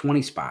at the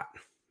 20 spot.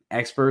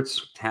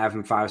 Experts have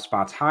him 5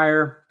 spots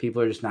higher.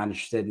 People are just not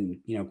interested in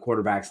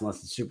quarterbacks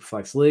unless it's super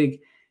flex league.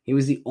 He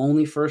was the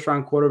only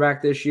first-round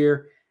quarterback this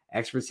year.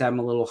 Experts have him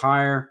a little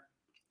higher,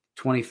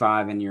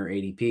 25 in your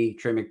ADP.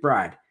 Trey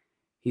McBride,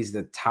 he's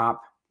the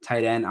top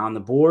tight end on the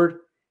board.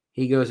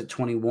 He goes at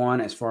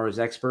 21 as far as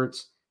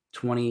experts.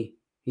 20,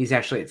 he's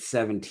actually at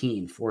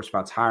 17, 4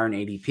 spots higher in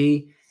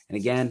ADP. And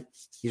again,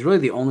 he's really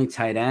the only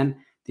tight end.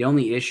 The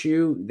only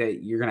issue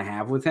that you're going to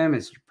have with him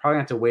is you're probably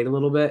going to have to wait a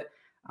little bit.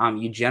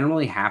 You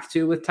generally have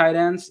to with tight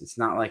ends. It's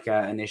not like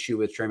an issue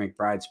with Trey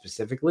McBride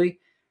specifically.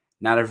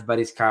 Not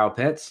everybody's Kyle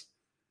Pitts.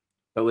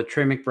 But with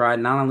Trey McBride,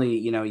 not only,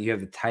 you have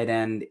the tight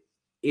end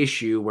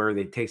issue where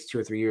it takes 2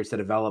 or 3 years to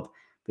develop,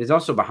 but he's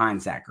also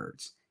behind Zach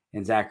Ertz.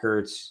 And Zach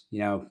Ertz,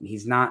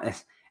 he's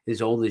not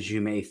as old as you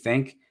may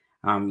think.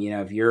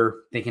 If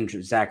you're thinking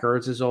Zach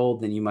Ertz is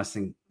old, then you must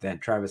think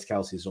that Travis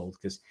Kelce is old,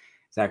 because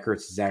Zach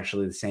Ertz is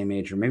actually the same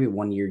age or maybe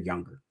 1 year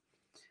younger.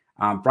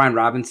 Brian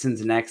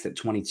Robinson's next at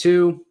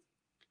 22.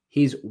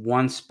 He's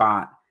 1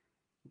 spot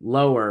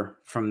lower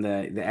from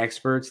the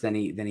experts than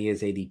he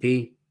is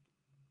ADP.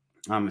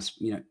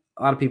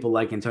 A lot of people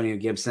like Antonio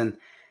Gibson,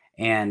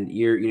 and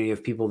you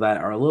have people that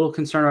are a little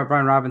concerned about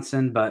Brian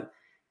Robinson, but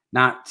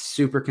not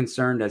super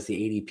concerned, as the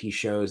ADP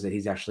shows that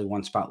he's actually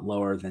 1 spot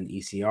lower than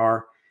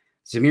ECR.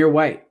 Zamir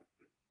White,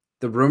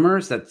 the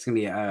rumors that it's going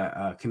to be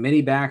a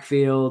committee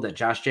backfield, that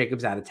Josh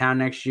Jacobs out of town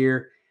next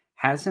year,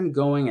 has him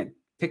going at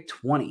pick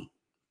 20.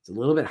 It's a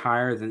little bit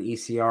higher than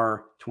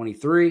ECR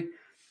 23.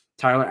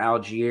 Tyler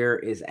Algier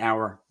is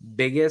our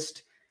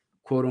biggest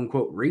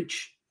quote-unquote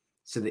reach.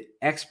 So the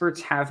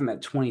experts have him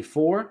at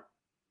 24.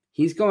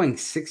 He's going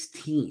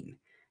 16.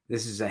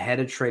 This is ahead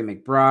of Trey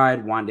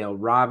McBride, Wan'Dale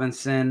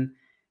Robinson.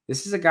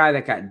 This is a guy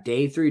that got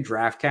day 3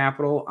 draft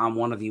capital on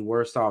one of the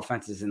worst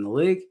offenses in the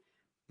league.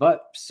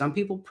 But some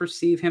people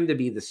perceive him to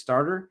be the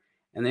starter,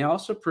 and they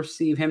also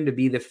perceive him to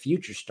be the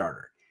future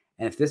starter.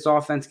 And if this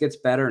offense gets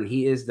better and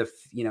he is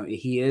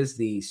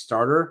the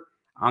starter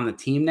on the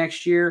team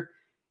next year,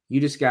 you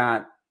just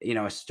got,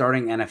 a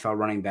starting NFL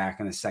running back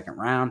in the 2nd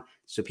round.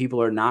 So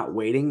people are not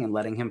waiting and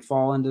letting him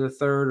fall into the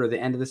 3rd or the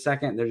end of the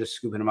 2nd. They're just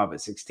scooping him up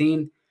at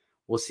 16.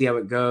 We'll see how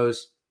it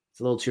goes. It's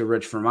a little too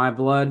rich for my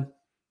blood,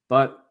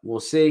 but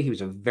we'll see. He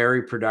was a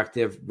very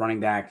productive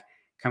running back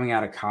coming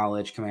out of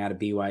college, coming out of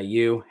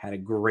BYU, had a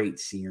great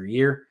senior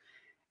year.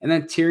 And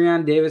then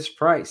Tyrion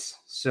Davis-Price.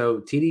 So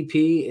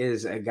TDP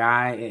is a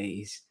guy,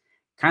 he's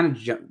kind of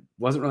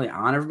wasn't really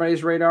on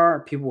everybody's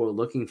radar. People were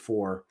looking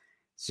for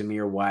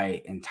Zamir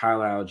White and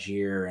Tyler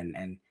Algier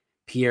and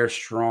Pierre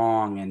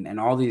Strong and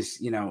all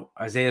these,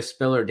 Isaiah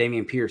Spiller,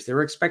 Dameon Pierce. They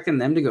were expecting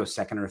them to go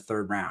 2nd or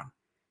 3rd round.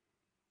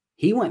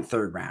 He went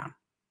 3rd round.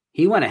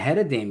 He went ahead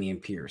of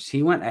Dameon Pierce.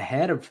 He went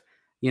ahead of,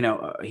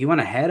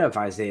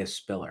 Isaiah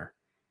Spiller.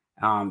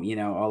 A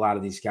lot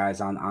of these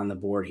guys on the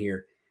board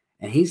here.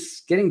 And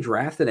he's getting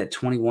drafted at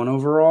 21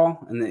 overall.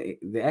 And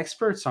the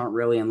experts aren't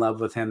really in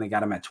love with him. They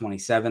got him at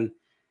 27.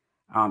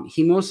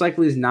 He most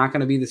likely is not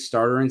going to be the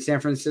starter in San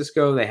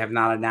Francisco. They have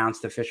not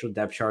announced official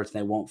depth charts.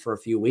 They won't for a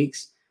few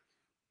weeks.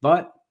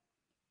 But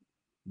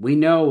we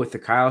know with the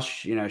Kyle,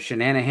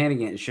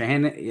 shenanigans, you're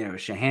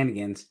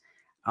going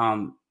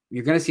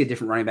to see a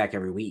different running back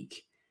every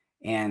week.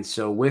 And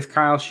so with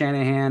Kyle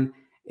Shanahan,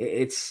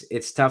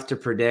 it's tough to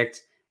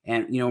predict.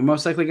 And, we're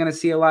most likely going to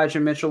see Elijah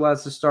Mitchell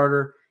as the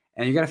starter.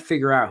 And you got to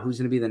figure out who's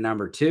going to be the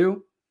number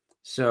 2.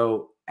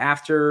 So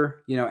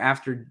after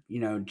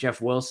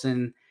Jeff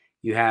Wilson,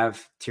 you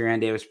have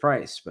Tyrion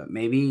Davis-Price, but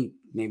maybe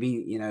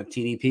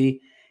TDP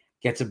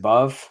gets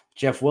above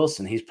Jeff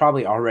Wilson. He's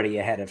probably already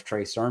ahead of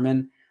Trey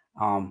Sermon,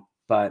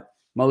 but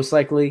most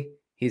likely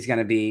he's going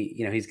to be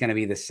the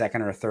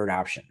 2nd or 3rd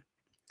option.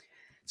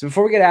 So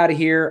before we get out of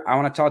here, I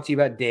want to talk to you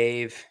about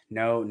Dave.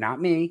 No,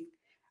 not me.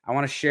 I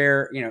want to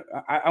share.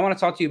 I want to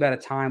talk to you about a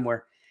time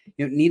where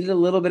needed a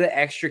little bit of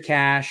extra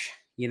cash.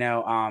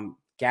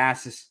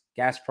 Gas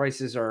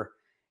prices are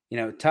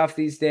tough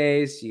these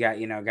days. You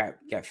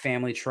got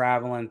family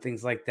traveling,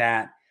 things like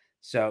that.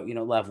 So,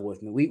 level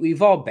with me.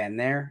 We've all been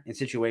there in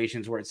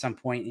situations where at some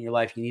point in your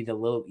life, you need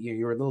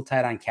you're a little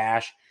tight on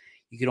cash.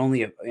 You could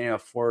only,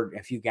 afford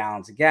a few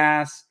gallons of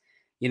gas,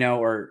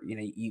 or,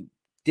 you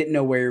didn't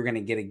know where you're going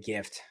to get a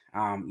gift,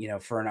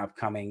 for an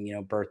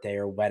upcoming, birthday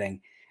or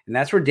wedding. And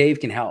that's where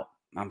Dave can help.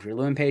 If you're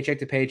living paycheck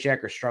to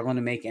paycheck or struggling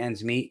to make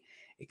ends meet,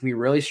 it can be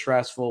really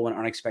stressful when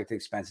unexpected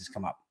expenses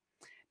come up.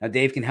 Now,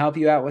 Dave can help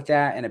you out with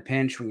that in a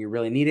pinch when you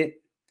really need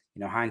it.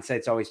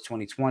 Hindsight's always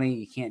 20/20.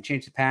 You can't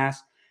change the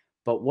past.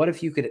 But what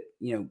if you could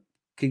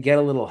get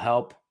a little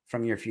help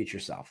from your future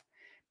self?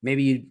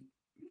 Maybe you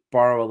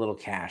borrow a little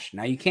cash.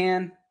 Now you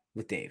can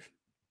with Dave.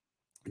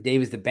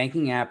 Dave is the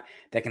banking app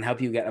that can help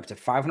you get up to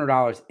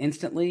 $500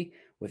 instantly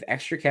with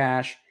extra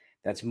cash.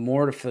 That's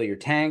more to fill your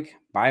tank,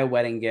 buy a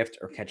wedding gift,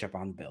 or catch up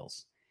on the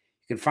bills.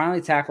 You can finally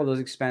tackle those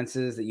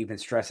expenses that you've been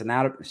stressing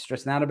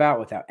out about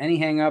without any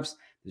hangups.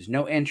 There's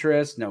no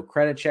interest, no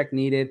credit check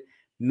needed,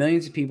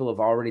 Millions of people have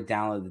already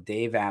downloaded the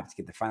Dave app to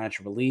get the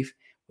financial relief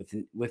with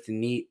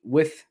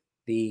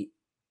the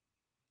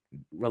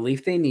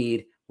relief they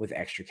need with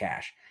extra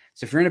cash.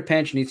 So if you're in a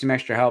pinch, need some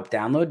extra help,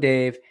 download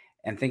Dave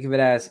and think of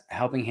it as a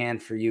helping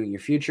hand for you in your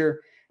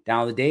future.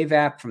 Download the Dave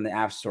app from the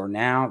App Store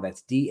now.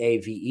 That's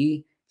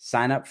DAVE.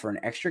 Sign up for an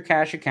extra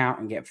cash account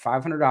and get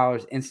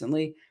 $500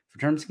 instantly. For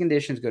terms and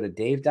conditions, go to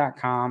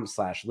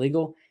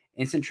dave.com/legal.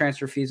 Instant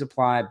transfer fees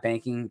apply.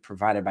 Banking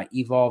provided by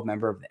Evolve,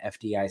 member of the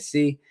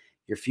FDIC.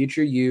 Your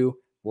future you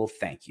will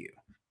thank you.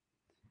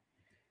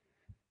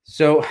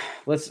 So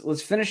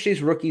let's finish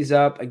these rookies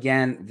up.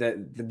 Again,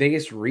 the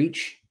biggest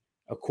reach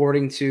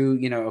according to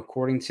the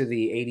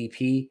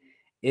ADP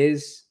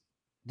is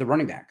the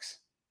running backs.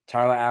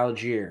 Tyler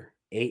Algier,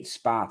 8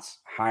 spots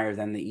higher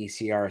than the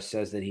ECR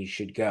says that he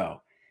should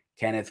go.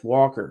 Kenneth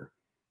Walker,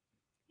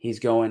 he's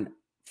going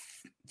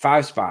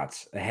 5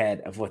 spots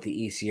ahead of what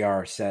the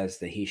ECR says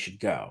that he should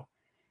go.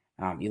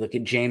 You look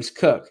at James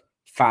Cook,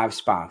 5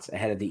 spots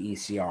ahead of the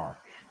ECR.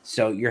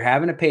 So you're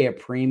having to pay a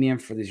premium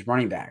for these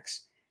running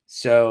backs.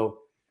 So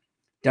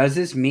does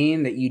this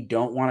mean that you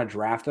don't want to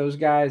draft those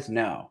guys?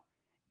 No.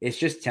 It's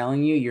just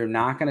telling you you're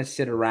not going to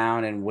sit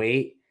around and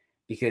wait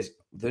because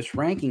this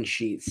ranking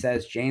sheet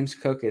says James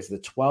Cook is the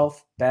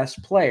 12th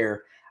best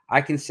player.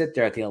 I can sit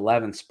there at the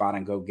 11th spot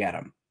and go get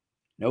him.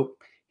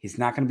 Nope. He's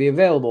not going to be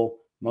available,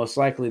 most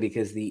likely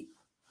because the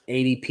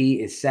ADP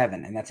is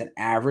 7, and that's an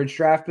average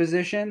draft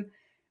position,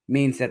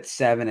 means that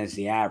 7 is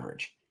the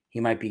average. He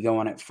might be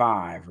going at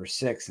 5 or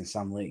 6 in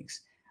some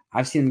leagues.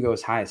 I've seen him go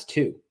as high as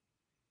 2.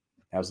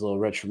 That was a little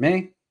rich for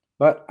me,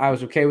 but I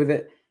was okay with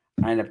it.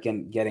 I ended up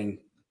getting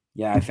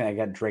I think I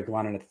got Drake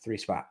London at the 3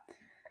 spot.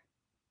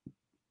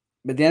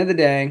 But at the end of the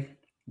day,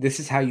 this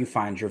is how you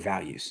find your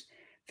values.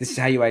 This is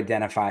how you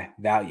identify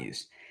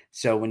values.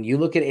 So when you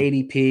look at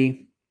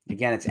ADP,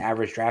 again, it's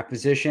average draft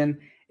position.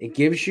 It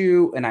gives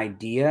you an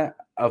idea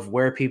of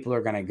where people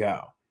are going to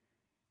go.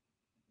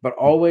 But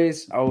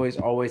always, always,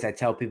 always, I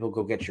tell people,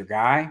 go get your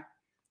guy.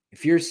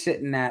 If you're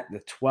sitting at the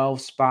 12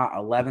 spot,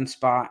 11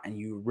 spot, and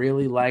you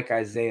really like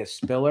Isaiah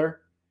Spiller,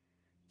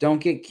 don't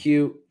get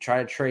cute. Try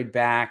to trade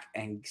back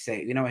and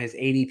say, his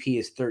ADP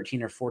is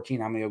 13 or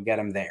 14. I'm going to go get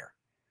him there.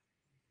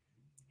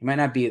 He might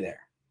not be there.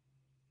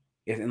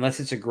 Unless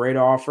it's a great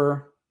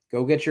offer,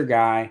 go get your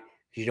guy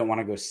because you don't want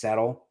to go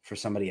settle for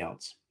somebody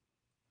else.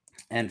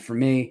 And for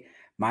me,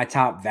 my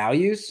top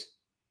values,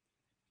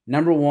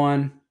 number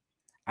 1,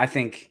 I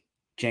think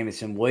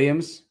Jameson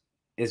Williams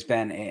has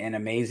been an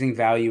amazing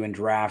value in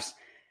drafts.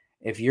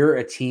 If you're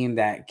a team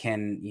that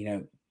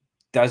can,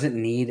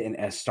 doesn't need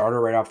a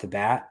starter right off the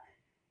bat,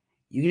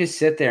 you can just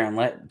sit there and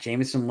let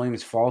Jameson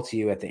Williams fall to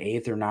you at the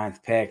 8th or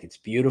 9th pick. It's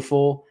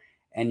beautiful,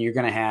 and you're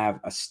going to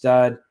have a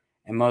stud,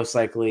 and most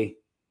likely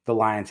the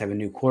Lions have a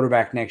new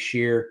quarterback next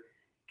year.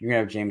 You're going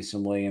to have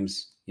Jameson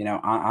Williams,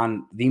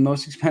 on the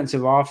most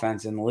expensive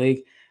offense in the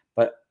league,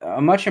 but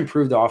a much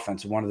improved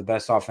offense, one of the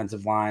best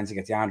offensive lines. You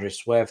got DeAndre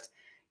Swift,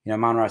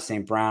 Amon-Ra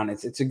St. Brown.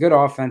 It's a good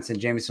offense, and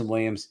Jameson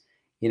Williams,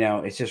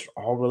 it's just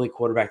all really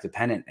quarterback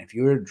dependent. If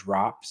you were to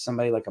drop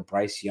somebody like a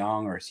Bryce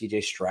Young or a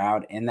CJ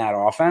Stroud in that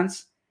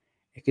offense,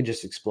 it could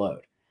just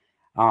explode.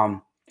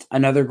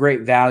 Another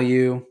great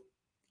value,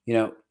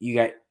 you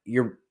got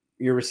your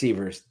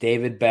receivers,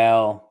 David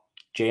Bell,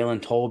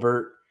 Jalen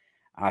Tolbert.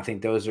 I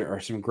think those are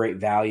some great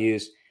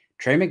values.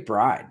 Trey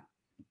McBride.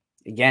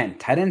 Again,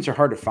 tight ends are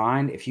hard to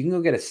find. If you can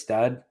go get a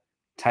stud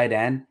tight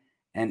end,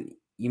 and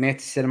you may have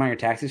to sit him on your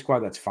taxi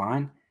squad, that's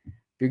fine. If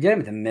you're getting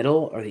him at the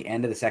middle or the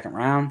end of the second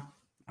round,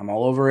 I'm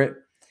all over it.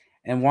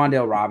 And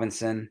Wan'Dale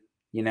Robinson,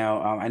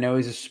 I know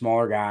he's a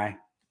smaller guy,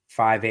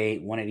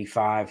 5'8",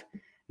 185,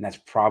 and that's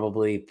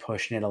probably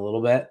pushing it a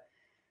little bit.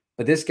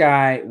 But this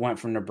guy went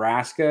from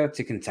Nebraska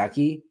to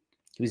Kentucky.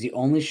 He was the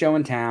only show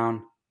in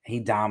town, and he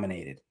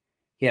dominated.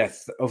 He had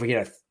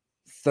a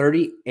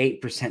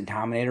 38%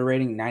 dominator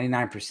rating,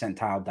 99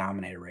 percentile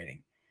dominator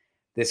rating.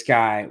 This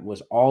guy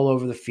was all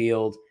over the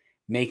field,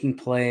 making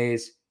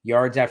plays,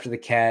 yards after the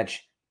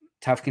catch,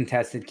 tough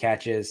contested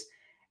catches.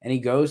 And he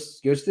goes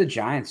to the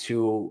Giants,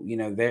 who,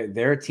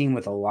 they're a team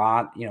with a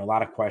lot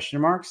of question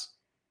marks.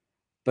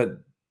 But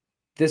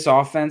this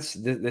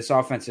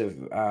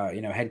offensive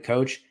head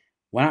coach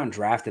went out and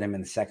drafted him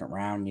in the second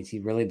round. Means he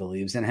really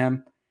believes in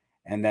him,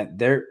 and that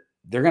they're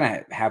going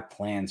to have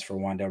plans for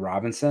Wan'Dale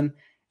Robinson.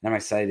 And I'm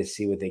excited to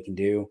see what they can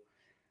do.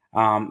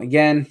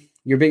 Again,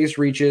 your biggest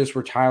reaches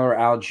were Tyler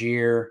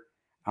Algier,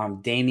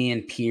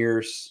 Damian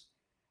Pierce,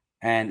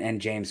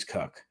 and James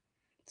Cook.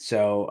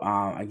 So,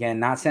 again,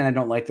 not saying I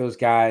don't like those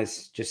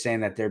guys, just saying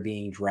that they're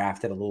being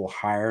drafted a little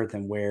higher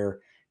than where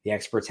the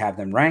experts have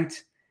them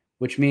ranked,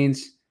 which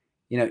means,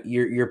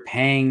 you're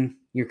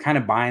kind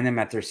of buying them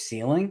at their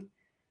ceiling.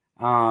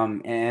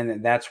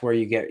 And that's where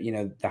you get,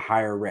 the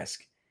higher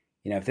risk.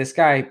 If this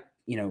guy,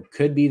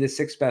 could be the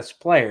 6th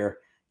best player,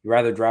 you'd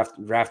rather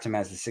draft him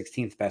as the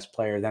 16th best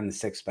player than the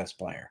 6th best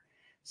player.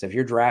 So if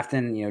you're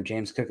drafting,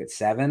 James Cook at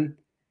 7,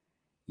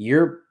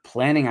 you're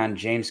planning on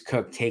James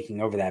Cook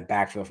taking over that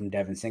backfield from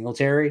Devin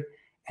Singletary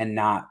and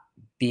not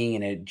being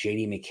in a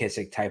J.D.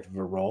 McKissick type of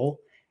a role.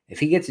 If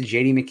he gets a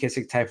J.D.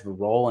 McKissic type of a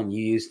role and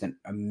you used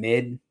a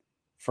mid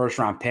first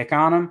round pick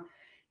on him,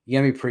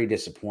 you're going to be pretty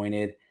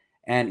disappointed.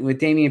 And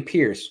with Dameon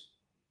Pierce,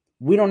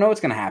 we don't know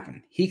what's going to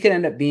happen. He could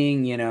end up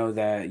being,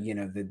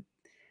 the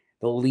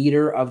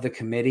leader of the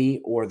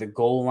committee or the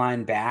goal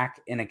line back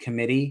in a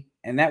committee.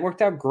 And that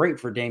worked out great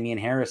for Damian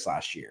Harris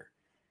last year.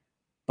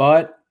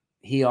 But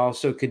he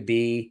also could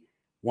be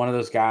one of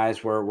those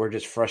guys where we're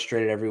just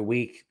frustrated every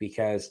week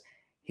because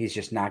he's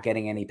just not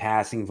getting any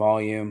passing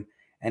volume.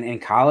 And in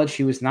college,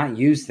 he was not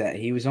used that.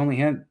 He was only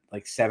had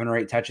like 7 or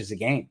 8 touches a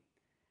game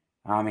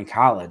in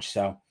college.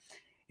 So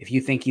if you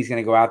think he's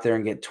going to go out there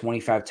and get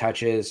 25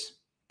 touches,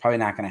 probably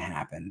not going to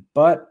happen.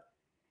 But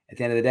at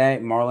the end of the day,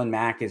 Marlon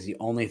Mack is the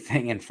only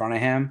thing in front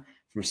of him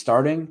from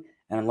starting.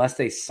 And unless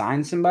they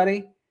sign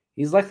somebody,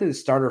 he's likely the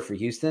starter for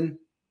Houston.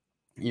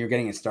 And you're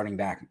getting a starting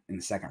back in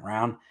the second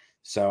round.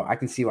 So I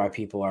can see why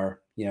people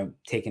are,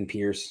 taking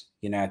Pierce,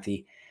 at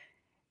the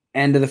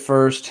end of the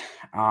first,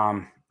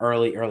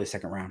 early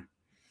second round.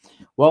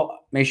 Well,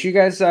 make sure you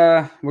guys,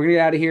 we're going to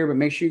get out of here, but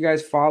make sure you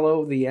guys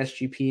follow the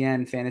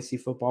SGPN Fantasy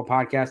Football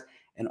Podcast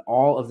and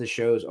all of the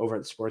shows over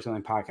at the Sports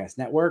Gambling Podcast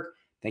Network.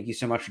 Thank you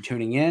so much for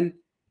tuning in.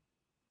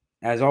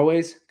 As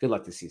always, good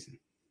luck this season.